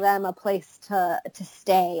offering them a place to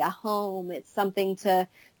stay, a home. It's something to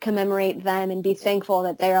commemorate them and be thankful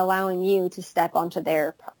that they're allowing you to step onto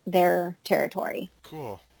their territory.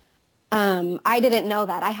 Cool. I didn't know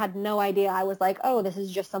that. I had no idea. I was like, oh, this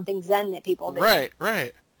is just something Zen that people do. Right.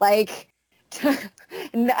 Like,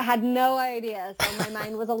 had no idea. So my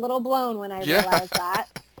mind was a little blown when I realized that.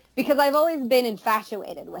 Because I've always been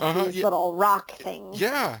infatuated with these little rock things.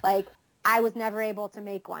 Yeah. Like, I was never able to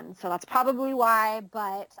make one, so that's probably why,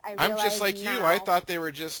 but I realize I'm just like now, you. I thought they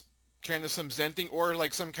were just kind of some Zen thing or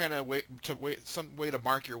like some kind of some way to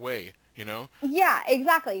mark your way, you know? yeah,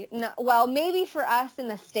 exactly. No, well, maybe for us in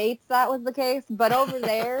the States that was the case, but over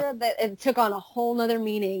there that it took on a whole nother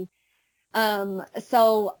meaning.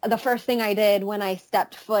 So the first thing I did when I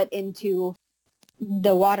stepped foot into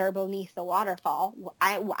the water beneath the waterfall,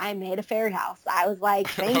 I made a fairy house. I was like,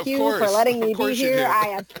 thank you for letting Of me be course you here. did. I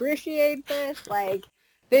appreciate this. Like,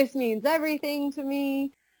 this means everything to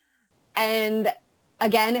me. And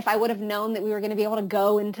again, if I would have known that we were going to be able to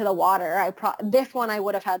go into the water, this one I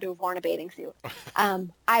would have had to have worn a bathing suit.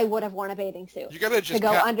 I would have worn a bathing suit You gotta just to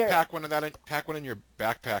go under. pack one in your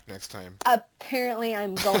backpack next time. Apparently,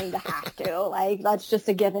 I'm going to have to. Like, that's just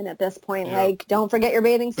a given at this point. Yep. Like, don't forget your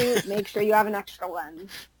bathing suit. Make sure you have an extra one.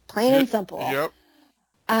 Plain and simple. Yep.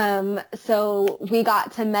 So we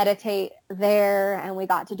got to meditate there, and we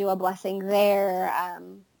got to do a blessing there.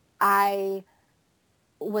 I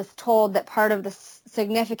was told that part of the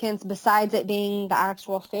significance, besides it being the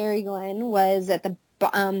actual fairy glen, was at the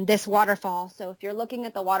this waterfall. So if you're looking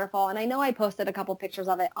at the waterfall, and I know I posted a couple pictures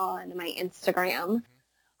of it on my Instagram,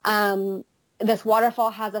 this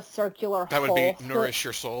waterfall has a circular That hole. would be Nourish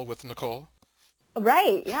Your Soul with Nicole.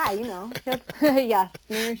 Right, yeah, you know. Yes,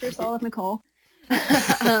 Nourish Your Soul with Nicole.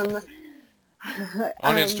 On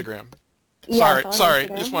Instagram. Yes, Sorry,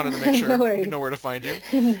 Instagram. just wanted to make sure No worries. you know where to find you.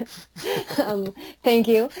 Thank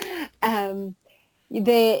you.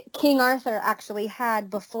 The King Arthur actually had,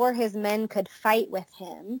 before his men could fight with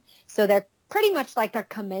him, so they're pretty much like their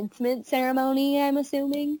commencement ceremony, I'm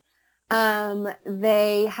assuming,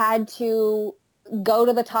 they had to go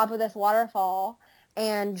to the top of this waterfall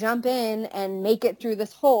and jump in and make it through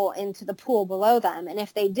this hole into the pool below them. And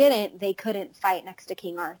if they didn't, they couldn't fight next to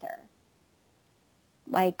King Arthur.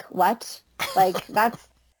 Like, what? Like, that's,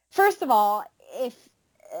 first of all, if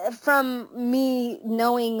from me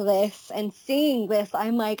knowing this and seeing this,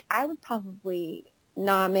 I'm like, I would probably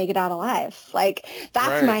not make it out alive. Like, that's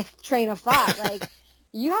Right. my train of thought. Like,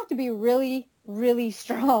 you have to be really, really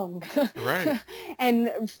strong. Right. And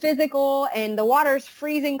physical, and the water's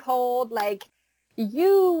freezing cold. Like,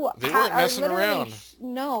 you They weren't messing literally around.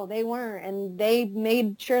 No, they weren't. And they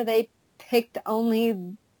made sure they picked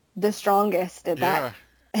only the strongest at that,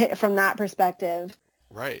 from that perspective.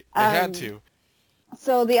 Right. They had to.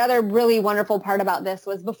 So the other really wonderful part about this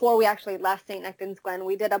was before we actually left St. Nectan's Glen,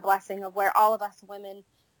 we did a blessing of where all of us women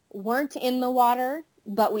weren't in the water,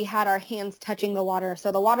 but we had our hands touching the water.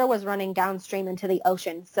 So the water was running downstream into the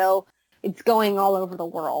ocean. So it's going all over the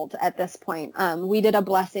world at this point. We did a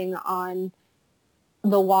blessing on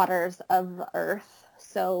the waters of the earth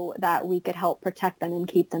so that we could help protect them and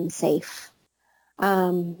keep them safe.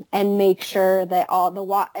 And make sure that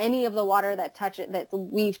all any of the water that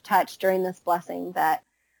we've touched during this blessing that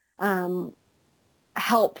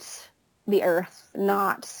helped the earth,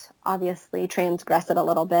 not obviously transgress it a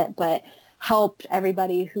little bit, but helped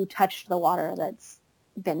everybody who touched the water that's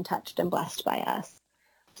been touched and blessed by us.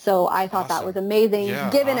 So I thought that was amazing,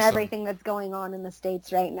 given everything that's going on in the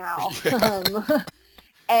States right now.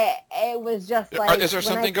 It was just like... Is there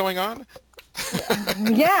something going on?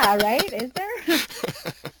 Yeah, right? Is there?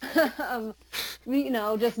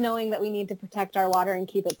 Just knowing that we need to protect our water and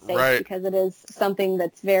keep it safe, because it is something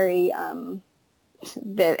that's very,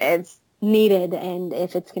 that it's needed, and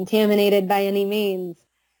if it's contaminated by any means,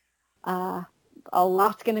 a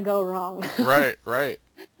lot's going to go wrong. Right.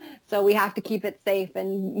 So we have to keep it safe,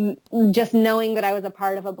 and just knowing that I was a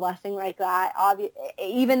part of a blessing like that,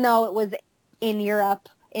 even though it was in Europe,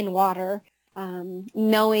 in water,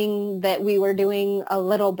 knowing that we were doing a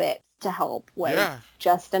little bit to help was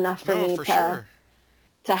just enough for me to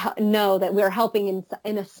know that we were helping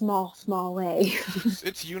in a small way.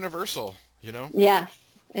 It's universal, you know? Yes,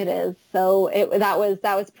 it is. So that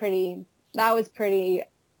was pretty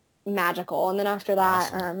magical. And then after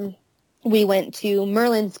that, we went to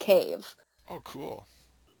Merlin's cave. Oh, cool.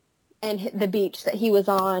 And the beach that he was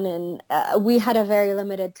on, and we had a very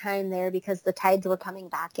limited time there because the tides were coming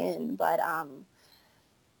back in. But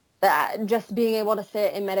just being able to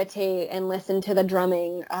sit and meditate and listen to the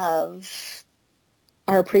drumming of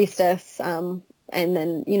our priestess, and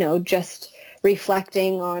then, just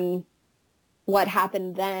reflecting on what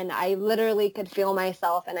happened then, I literally could feel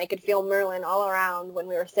myself, and I could feel Merlin all around when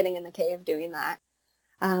we were sitting in the cave doing that.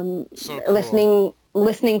 So cool.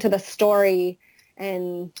 Listening to the story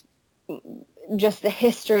and just the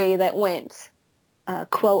history that went,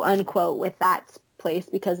 quote unquote, with that place,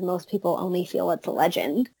 because most people only feel it's a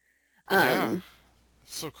legend.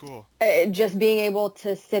 So cool. Just being able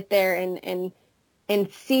to sit there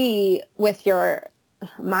and see with your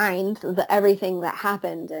mind everything that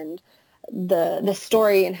happened and the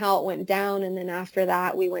story and how it went down. And then after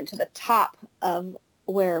that, we went to the top of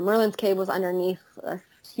where Merlin's cave was, underneath a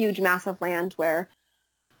huge, massive land where,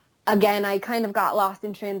 again, I kind of got lost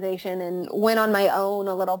in translation and went on my own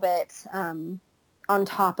a little bit, on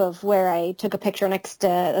top of where I took a picture next to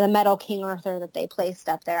the metal King Arthur that they placed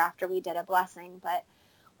up there after we did a blessing. But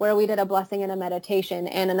where we did a blessing and a meditation,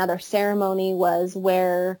 and another ceremony was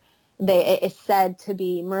where it is said to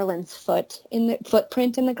be Merlin's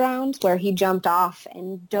footprint in the ground, where he jumped off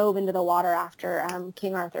and dove into the water after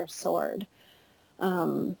King Arthur's sword.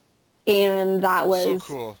 And that was so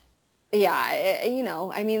cool. Yeah,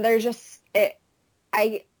 I mean, there's just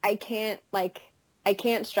I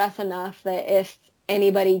can't stress enough that if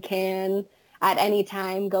anybody can at any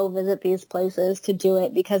time go visit these places, to do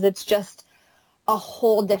it, because it's just a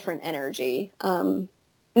whole different energy.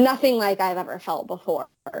 Nothing like I've ever felt before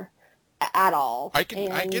at all. I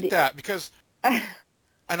get that, because and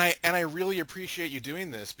I really appreciate you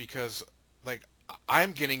doing this, because like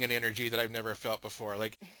I'm getting an energy that I've never felt before.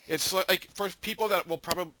 Like, it's like for people that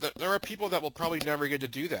there are people that will probably never get to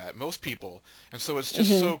do that, most people. And so it's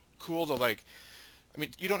just so cool to, like, I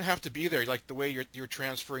mean, you don't have to be there. Like, the way you're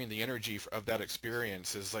transferring the energy of that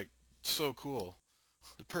experience is, like, so cool.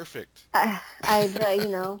 Perfect. I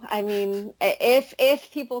mean,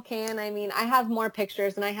 if people can, I mean, I have more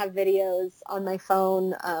pictures and I have videos on my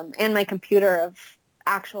phone, and my computer of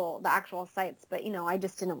the actual sites, but I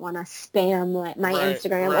just didn't want to spam my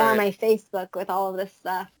Instagram or my Facebook with all of this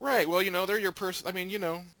stuff. Right. Well, they're your person. I mean,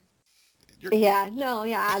 absolutely. I know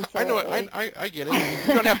it. I get it.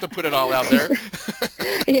 You don't have to put it all out there.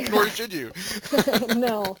 Nor should you.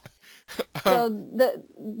 No. So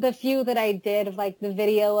the few that I did of, like, the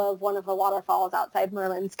video of one of the waterfalls outside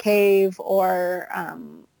Merlin's cave, or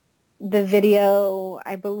the video,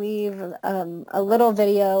 I believe, a little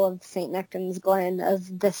video of St. Nectan's Glen,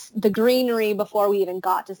 of the greenery before we even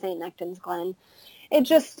got to St. Nectan's Glen.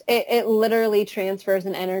 It literally transfers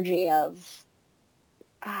an energy of,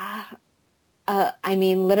 I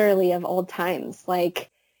mean, literally of old times. Like,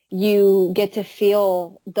 you get to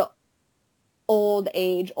feel the old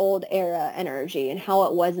age, old era energy and how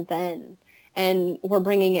it was then. And we're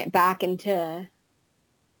bringing it back into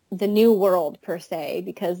the new world, per se,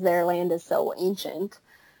 because their land is so ancient,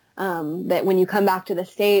 that when you come back to the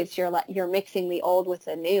States, you're mixing the old with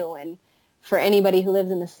the new. And for anybody who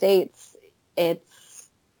lives in the States, it's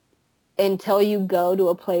until you go to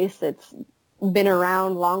a place that's been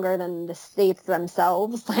around longer than the States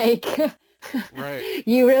themselves, like, right.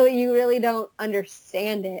 you really don't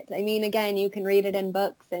understand it. I mean, again, you can read it in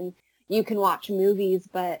books and you can watch movies,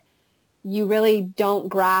 but you really don't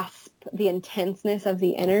grasp the intenseness of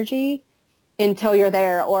the energy until you're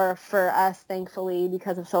there. Or for us, thankfully,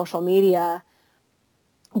 because of social media,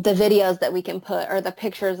 the videos that we can put, or the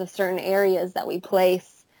pictures of certain areas that we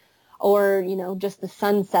place, or, just the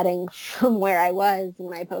sun setting from where I was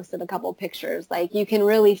when I posted a couple pictures. Like, you can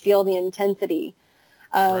really feel the intensity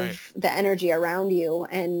of the energy around you.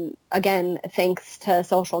 And again, thanks to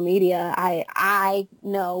social media, I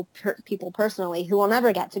know people personally who will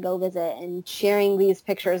never get to go visit, and sharing these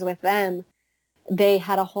pictures with them, they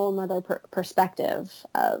had a whole nother perspective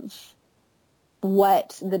of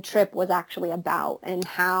what the trip was actually about, and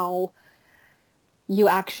how you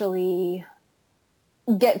actually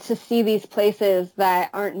get to see these places that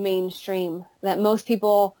aren't mainstream, that most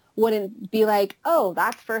people wouldn't be like, oh,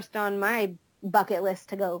 that's first on my bucket list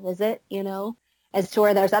to go visit, as to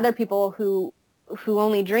where there's other people who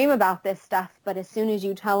only dream about this stuff, but as soon as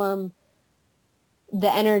you tell them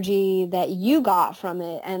the energy that you got from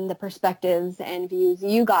it and the perspectives and views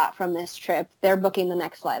you got from this trip, they're booking the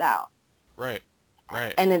next flight out. Right.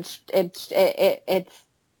 And it's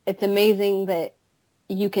amazing that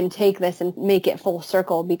you can take this and make it full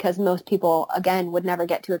circle, because most people, again, would never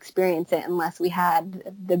get to experience it unless we had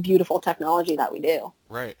the beautiful technology that we do.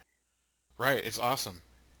 Right. It's awesome.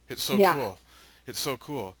 It's so cool. It's so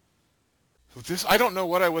cool. I don't know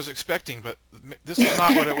what I was expecting, but this is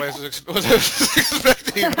not what I was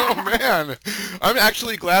expecting. Oh, man. I'm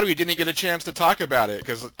actually glad we didn't get a chance to talk about it,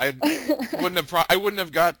 because you wouldn't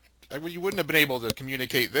have been able to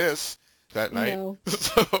communicate this that night.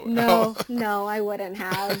 No, I wouldn't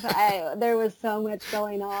have. There was so much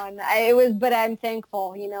going on. But I'm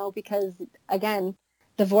thankful, because, again,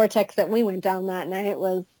 the vortex that we went down that night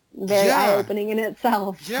was very eye-opening in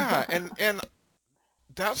itself. Yeah, and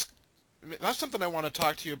that's something I want to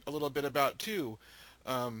talk to you a little bit about too.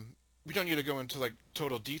 We don't need to go into, like,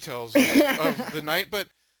 total details of the night, but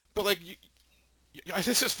like,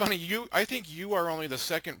 this is funny. I think you are only the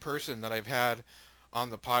second person that I've had on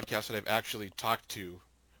the podcast that I've actually talked to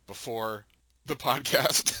before the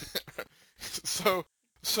podcast. so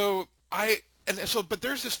so I and so but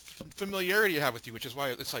there's this familiarity I have with you, which is why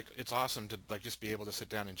it's awesome to like just be able to sit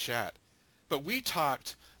down and chat. But we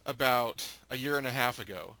talked about a year and a half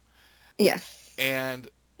ago, Yes. and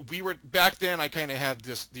we were back then. I kind of had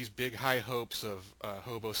these big high hopes of a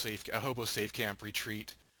hobo safe camp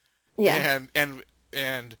retreat, Yeah. and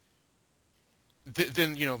then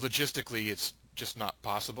logistically it's just not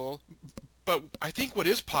possible. But I think what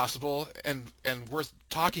is possible and worth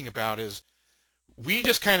talking about is we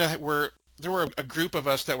just kind of there were a group of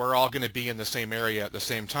us that were all going to be in the same area at the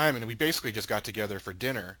same time, and we basically just got together for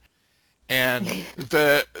dinner. And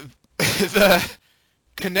the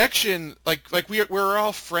connection, like we're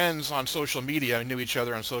all friends on social media. We knew each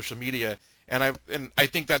other on social media, and I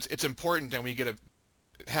think it's important that we get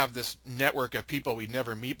to have this network of people we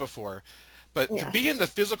never meet before. But to be in the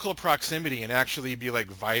physical proximity and actually be like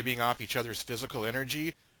vibing off each other's physical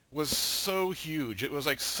energy was so huge. It was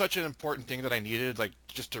like such an important thing that I needed, like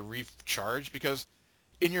just to recharge, because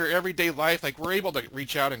in your everyday life, like we're able to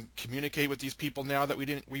reach out and communicate with these people now that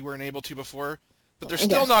we weren't able to before, but they're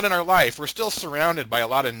still not in our life. We're still surrounded by a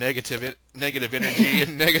lot of negative energy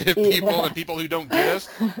and negative people and people who don't get us.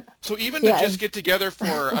 So even to just get together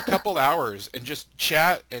for a couple hours and just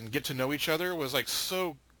chat and get to know each other was like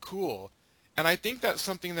so cool. And I think that's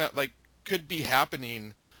something that like could be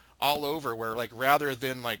happening all over, where like rather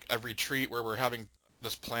than like a retreat where we're having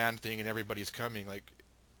this planned thing and everybody's coming, like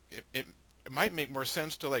it might make more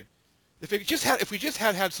sense to like if we just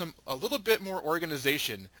had a little bit more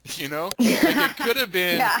organization, like it could have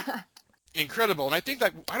been incredible. And I think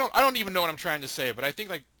that I don't even know what I'm trying to say, but I think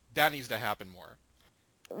like that needs to happen more.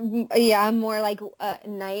 Yeah, more like a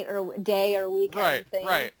night or day or weekend things.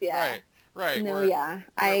 Right. No,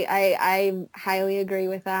 I highly agree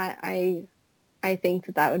with that. I think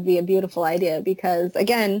that would be a beautiful idea because,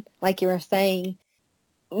 again, like you were saying,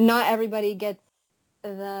 not everybody gets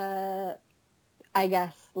the, I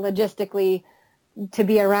guess, logistically to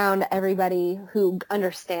be around everybody who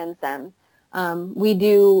understands them. We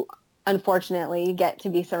do, unfortunately, get to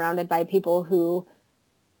be surrounded by people who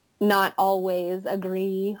not always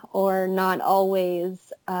agree or not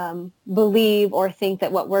always believe or think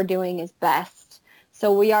that what we're doing is best.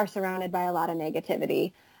 So we are surrounded by a lot of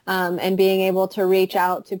negativity. And being able to reach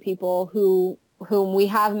out to people whom we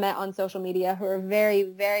have met on social media who are very,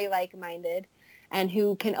 very like-minded and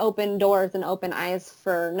who can open doors and open eyes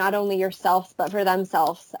for not only yourselves but for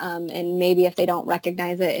themselves. And maybe if they don't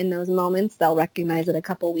recognize it in those moments, they'll recognize it a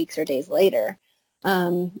couple weeks or days later.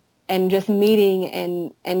 And just meeting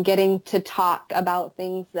and getting to talk about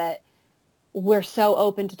things that we're so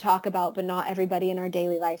open to talk about, but not everybody in our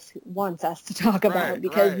daily lives wants us to talk about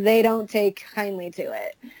because they don't take kindly to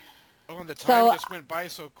it. Oh, and the time just went by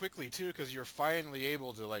so quickly too, because you're finally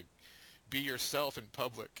able to like be yourself in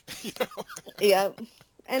public. Yep.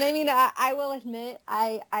 And I mean, I will admit,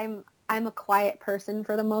 I'm a quiet person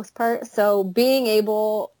for the most part. So being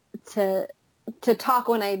able to talk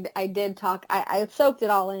when I did talk, I soaked it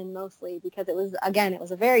all in mostly because it was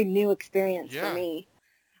a very new experience for me.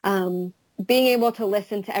 Being able to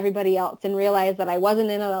listen to everybody else and realize that I wasn't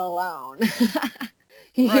in it alone.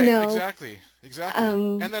 Exactly.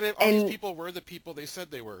 And that all these people were the people they said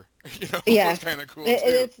they were. It's kind of cool too.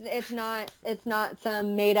 It's not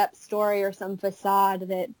some made up story or some facade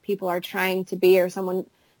that people are trying to be or someone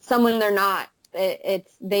they're not.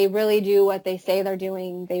 They really do what they say they're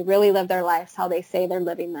doing. They really live their lives how they say they're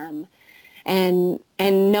living them. And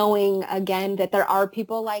knowing again that there are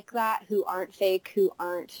people like that who aren't fake, who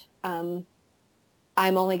aren't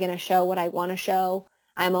I'm only going to show what I want to show.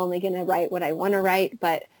 I'm only going to write what I want to write,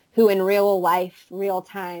 but who in real life, real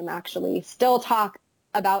time, actually still talk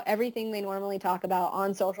about everything they normally talk about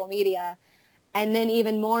on social media. And then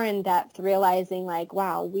even more in depth, realizing like,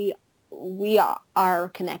 wow, we are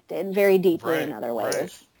connected very deeply in other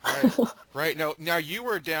ways. Right. Now you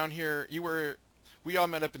were down here, we all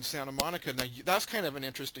met up in Santa Monica. Now that's kind of an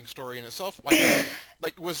interesting story in itself.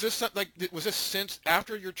 Like was this since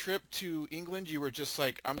after your trip to England, you were just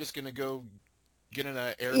like, I'm just going to go get in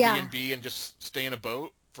an Airbnb and just stay in a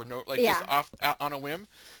boat for just off on a whim?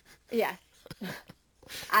 Yes.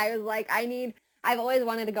 I was like, I've always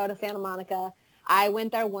wanted to go to Santa Monica. I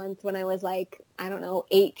went there once when I was like, I don't know,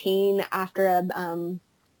 18 after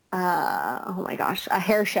a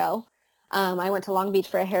hair show. I went to Long Beach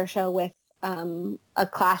for a hair show with a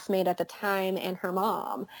classmate at the time and her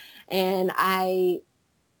mom. And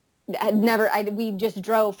we just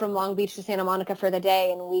drove from Long Beach to Santa Monica for the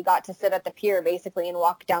day, and we got to sit at the pier basically and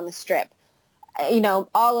walk down the strip,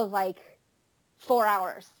 all of like 4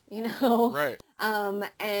 hours, Right.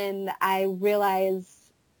 And I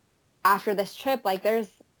realized after this trip, like there's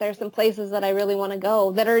some places that I really want to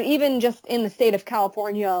go that are even just in the state of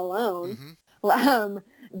California alone,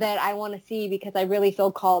 that I want to see because I really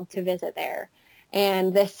feel called to visit there.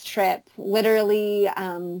 And this trip, literally,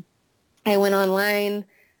 I went online,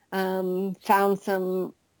 found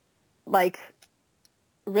some like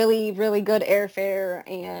really, really good airfare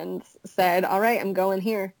and said, all right, I'm going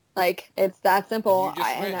here. Like, it's that simple.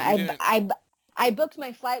 I booked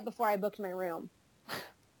my flight before I booked my room.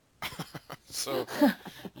 So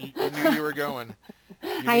you knew you were going.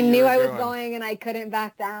 I knew I was going and I couldn't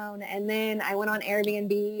back down. And then I went on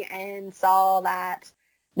Airbnb and saw that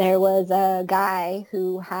there was a guy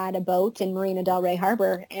who had a boat in Marina del Rey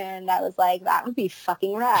Harbor. And I was like, that would be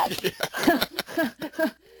fucking rad.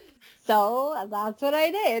 So that's what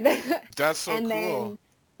I did. That's so and cool. Then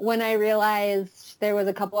when I realized there was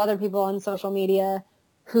a couple other people on social media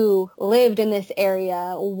who lived in this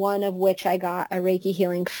area, one of which I got a Reiki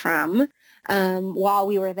healing from while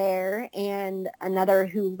we were there, and another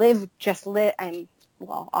who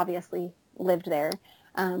obviously lived there.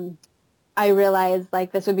 I realized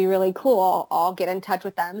like this would be really cool. I'll get in touch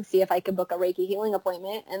with them, see if I could book a Reiki healing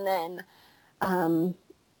appointment, and then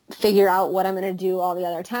figure out what I'm going to do all the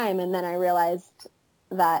other time. And then I realized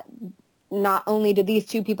that not only did these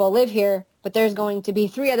two people live here, but there's going to be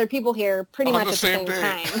 3 other people here pretty much at the same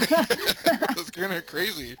time. That's kind of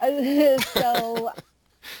crazy. So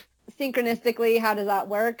synchronistically, how does that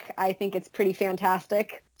work? I think it's pretty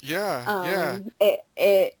fantastic. Yeah.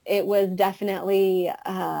 It was definitely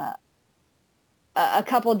a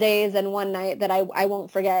couple days and one night that I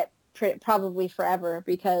won't forget probably forever,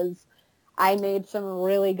 because I made some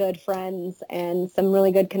really good friends and some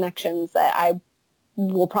really good connections that I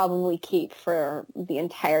will probably keep for the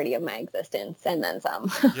entirety of my existence, and then some.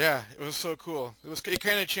 Yeah, it was so cool. It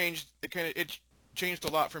kind of changed. It changed a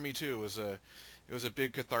lot for me too. It was a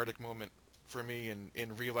big cathartic moment for me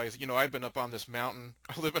in realizing, I've been up on this mountain,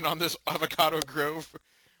 living on this avocado grove,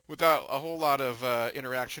 without a whole lot of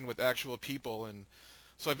interaction with actual people, and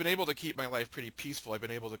so I've been able to keep my life pretty peaceful. I've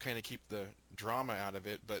been able to kind of keep the drama out of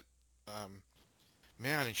it, but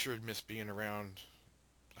man, I sure miss being around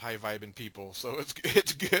high vibing people. So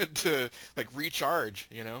it's good to like recharge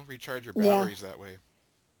your batteries that way.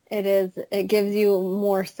 It is. It gives you a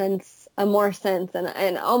more sense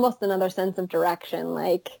and almost another sense of direction.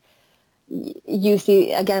 Like you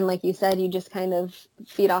see, again, like you said, you just kind of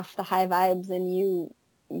feed off the high vibes, and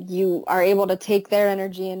you are able to take their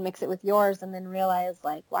energy and mix it with yours, and then realize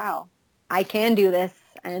like, wow, I can do this,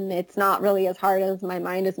 and it's not really as hard as my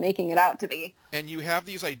mind is making it out to be. And you have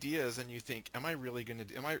these ideas, and you think, am I really going to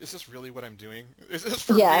do? Is this really what I'm doing? Is this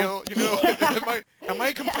for real?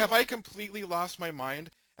 Have I completely lost my mind?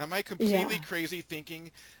 Am I completely crazy thinking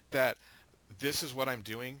that this is what I'm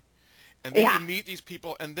doing? And then you meet these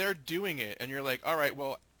people, and they're doing it, and you're like, all right,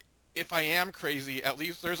 well, if I am crazy, at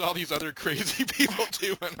least there's all these other crazy people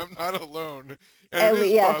too, and I'm not alone. And it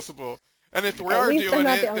is possible. And if we are doing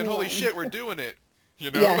it, then holy shit, we're doing it.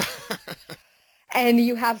 Yes. And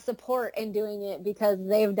you have support in doing it because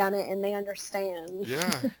they've done it and they understand.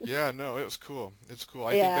 No, it was cool. It's cool.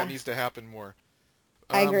 I think that needs to happen more.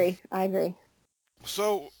 I agree.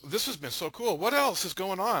 So this has been so cool. What else is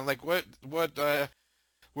going on? Like where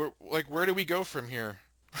do we go from here?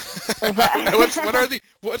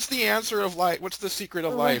 What's the answer of life? What's the secret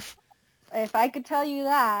of life? If I could tell you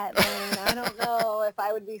that, then I don't know if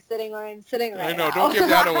I would be sitting where I'm sitting right now. I know. Don't give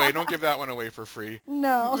that away. Don't give that one away for free.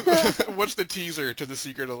 No. What's the teaser to the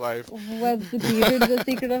secret of life? What's the teaser to the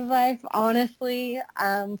secret of life? Honestly,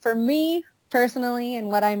 for me personally, and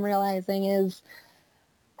what I'm realizing is,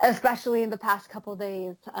 especially in the past couple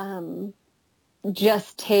days,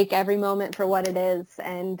 just take every moment for what it is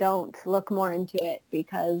and don't look more into it,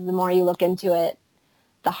 because the more you look into it,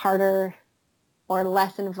 the harder or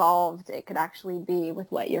less involved it could actually be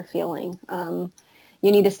with what you're feeling.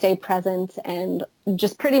 You need to stay present and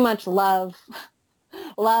just pretty much love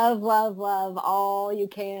all you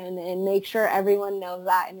can, and make sure everyone knows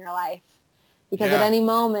that in your life. Because at any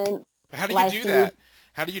moment... How do you do that?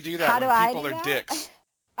 How do you do that when people are dicks?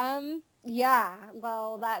 Yeah,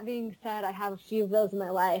 well, that being said, I have a few of those in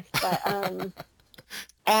my life, but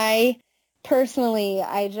I personally,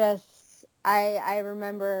 I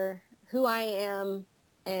remember who I am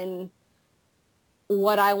and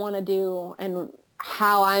what I want to do and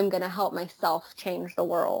how I'm going to help myself change the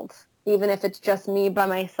world, even if it's just me by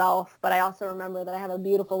myself. But I also remember that I have a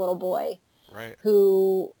beautiful little boy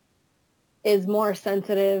who is more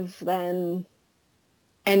sensitive than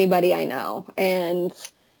anybody I know. And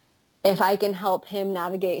if I can help him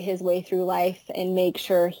navigate his way through life and make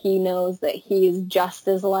sure he knows that he's just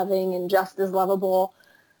as loving and just as lovable,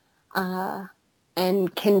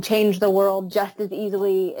 and can change the world just as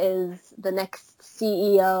easily as the next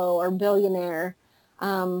CEO or billionaire,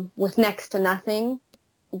 with next to nothing,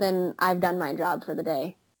 then I've done my job for the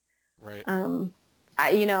day. Right. I'm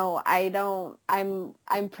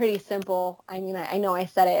pretty simple. I mean, I know I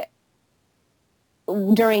said it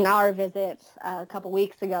during our visit a couple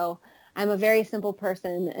weeks ago. I'm a very simple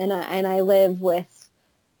person, and I live with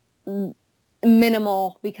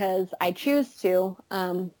minimal because I choose to.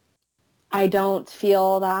 I don't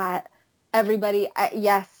feel that everybody,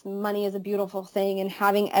 yes, money is a beautiful thing, and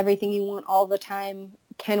having everything you want all the time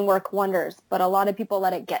can work wonders, but a lot of people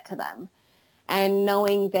let it get to them. And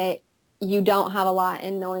knowing that you don't have a lot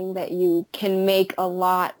and knowing that you can make a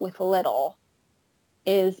lot with little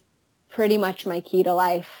is pretty much my key to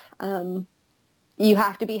life. You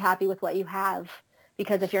have to be happy with what you have,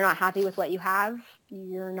 because if you're not happy with what you have,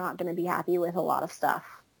 you're not going to be happy with a lot of stuff.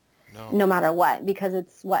 No matter what, because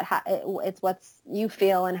it's what's you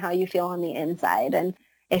feel and how you feel on the inside. And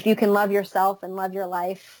if you can love yourself and love your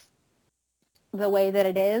life the way that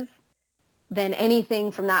it is, then anything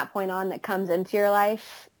from that point on that comes into your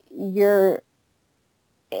life, you'll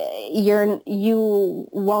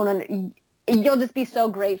just be so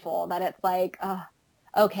grateful that it's like,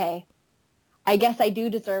 okay, I guess I do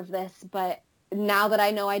deserve this, but now that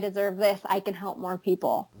I know I deserve this, I can help more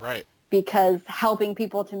people. Right. Because helping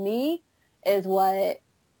people to me is what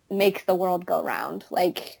makes the world go round.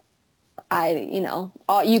 Like,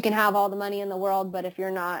 you can have all the money in the world, but if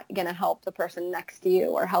you're not going to help the person next to you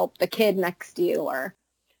or help the kid next to you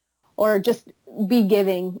or just be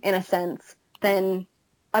giving in a sense, then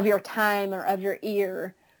of your time or of your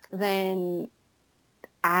ear, then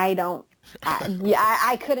I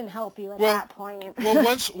couldn't help you at that point.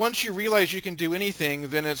 Well, once you realize you can do anything,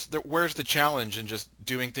 then where's the challenge in just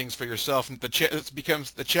doing things for yourself? And the challenge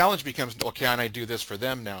becomes, well, can I do this for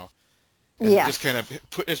them now? And yeah. Just kind of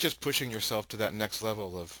it's just pushing yourself to that next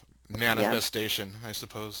level of manifestation, I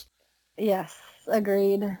suppose. Yes,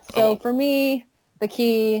 agreed. So for me, the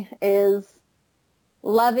key is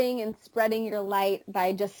loving and spreading your light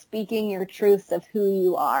by just speaking your truths of who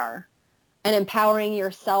you are. And empowering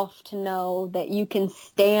yourself to know that you can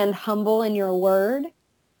stand humble in your word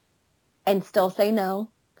and still say no.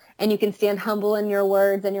 And you can stand humble in your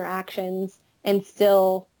words and your actions and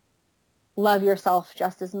still love yourself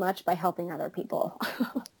just as much by helping other people.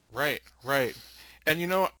 Right.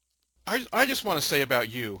 And I just want to say about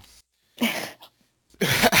you,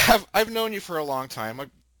 I've known you for a long time.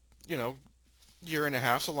 Year and a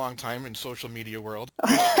half's a long time in social media world.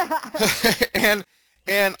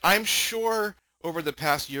 And I'm sure over the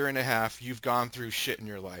past year and a half, you've gone through shit in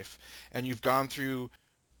your life. And you've gone through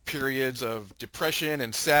periods of depression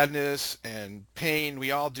and sadness and pain. We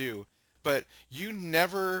all do. But you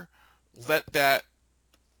never let that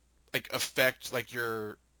affect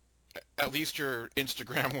at least your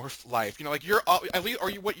Instagram or life. What you're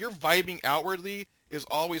vibing outwardly is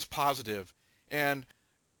always positive. And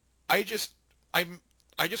I just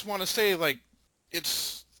want to say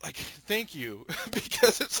it's thank you,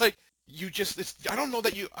 because it's I don't know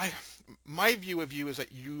that my view of you is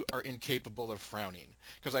that you are incapable of frowning,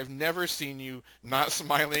 because I've never seen you not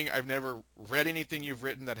smiling. I've never read anything you've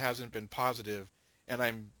written that hasn't been positive, and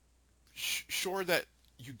I'm sure that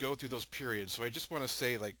you go through those periods. So I just want to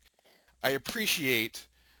say, I appreciate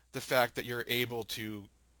the fact that you're able to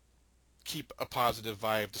keep a positive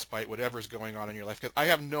vibe despite whatever's going on in your life, because I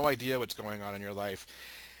have no idea what's going on in your life.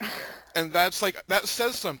 And that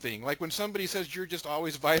says something. When somebody says you're just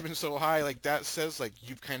always vibing so high, that says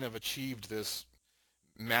you've kind of achieved this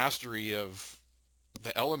mastery of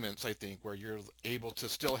the elements, I think, where you're able to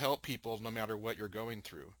still help people no matter what you're going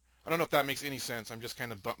through. I don't know if that makes any sense. I'm just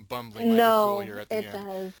kind of bumbling like a fool here at the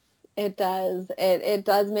end. It does. It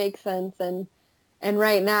does make sense. And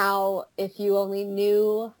right now, if you only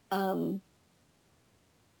knew how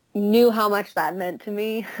much that meant to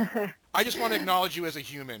me. I just want to acknowledge you as a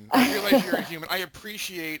human. I realize you're a human. I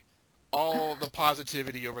appreciate all the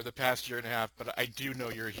positivity over the past year and a half, but I do know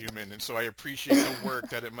you're a human, and so I appreciate the work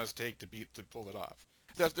that it must take to pull it off.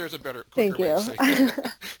 There's a quicker way to say it.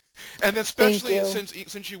 And especially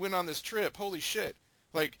since you went on this trip, holy shit!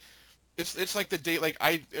 It's like the day.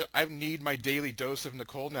 I need my daily dose of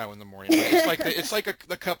Nicole now in the morning. It's like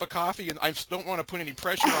a cup of coffee, and I don't want to put any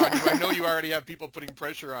pressure on you. I know you already have people putting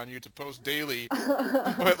pressure on you to post daily,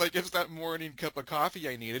 but it's that morning cup of coffee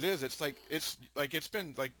I need. It is. It's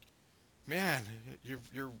been Man,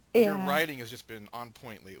 your Yeah. writing has just been on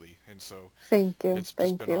point lately, and so Thank you. it's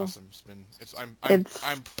Thank been you. awesome. It's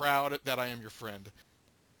I'm proud that I am your friend.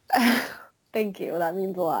 Thank you. That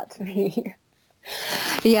means a lot to me.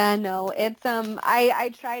 Yeah, no, it's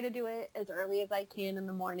I try to do it as early as I can in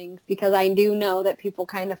the mornings because I do know that people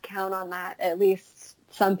kind of count on that. At least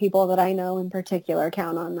some people that I know in particular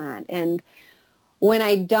count on that. And when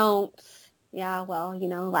I don't, yeah, well,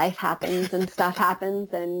 life happens and stuff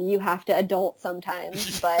happens and you have to adult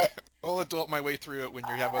sometimes, but I'll adult my way through it when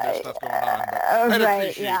you have other stuff going on, but I'd right,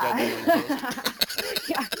 appreciate that daily post.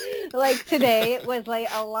 yeah. Yeah. Like today it was like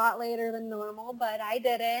a lot later than normal, but I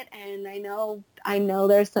did it, and I know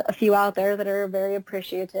there's a few out there that are very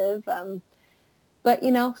appreciative. But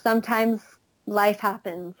sometimes life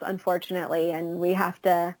happens, unfortunately, and we have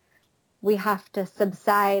to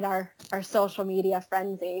subside our social media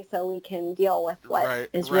frenzy so we can deal with what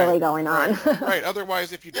is really going on. Right.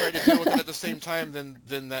 Otherwise, if you try to deal with it at the same time,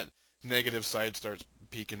 then that negative side starts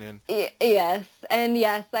peeking in. Yes, and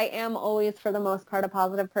yes, I am always, for the most part, a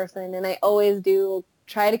positive person, and I always do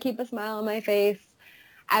try to keep a smile on my face.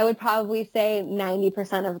 I would probably say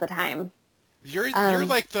 90% of the time. You're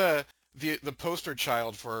like the poster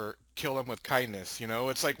child for kill them with kindness,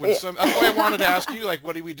 It's like when Yeah. that's why I wanted to ask you, like,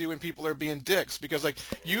 what do we do when people are being dicks? Because like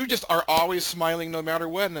you just are always smiling no matter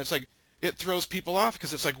what, and it's like it throws people off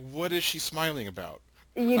because it's like, what is she smiling about?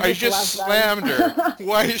 You I just just love them. slammed her.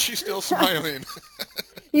 Why is she still smiling?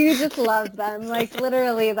 You just love them. Like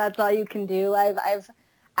literally, that's all you can do.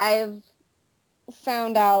 I've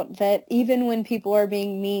found out that even when people are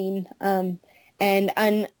being mean,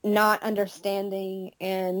 and not understanding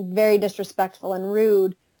and very disrespectful and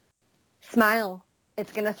rude, smile.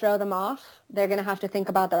 It's going to throw them off. They're going to have to think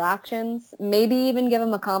about their actions, maybe even give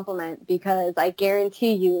them a compliment, because I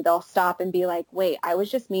guarantee you they'll stop and be like, wait, I was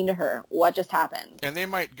just mean to her. What just happened? And they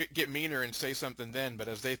might get meaner and say something then, but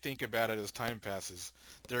as they think about it as time passes,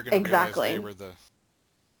 they're going to realize they were the...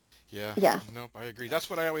 Yeah. Yeah. Nope, I agree. That's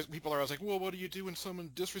what people are always like, well, what do you do when someone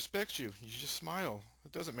disrespects you? You just smile.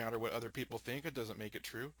 It doesn't matter what other people think. It doesn't make it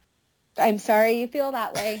true. I'm sorry you feel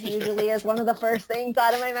that way. Usually is one of the first things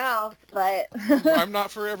out of my mouth, but... I'm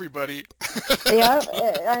not for everybody. Yeah,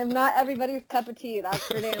 I'm not everybody's cup of tea. That's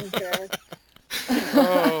for damn sure.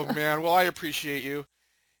 Oh, man. Well, I appreciate you.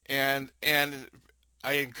 And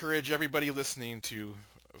I encourage everybody listening to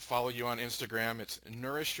follow you on Instagram. It's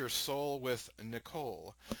Nourish Your Soul with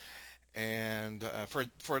Nicole. And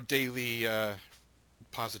for daily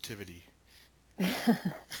positivity.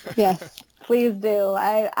 Yes, please do.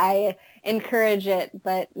 I encourage it,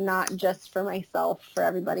 but not just for myself, for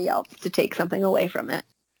everybody else to take something away from it.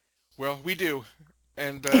 Well, we do.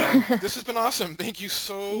 And this has been awesome. Thank you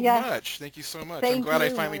so much. Thank you so much. I'm glad I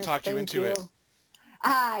finally talked you into it.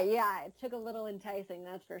 Yeah, it took a little enticing,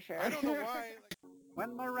 that's for sure. I don't know why.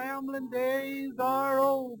 When my rambling days are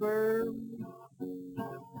over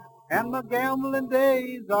and my gambling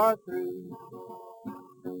days are through,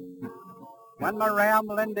 when my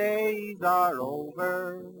rambling days are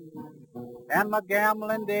over and my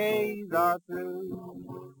gambling days are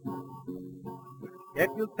through, if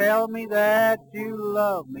you tell me that you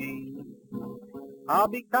love me, I'll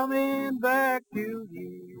be coming back to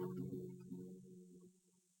you.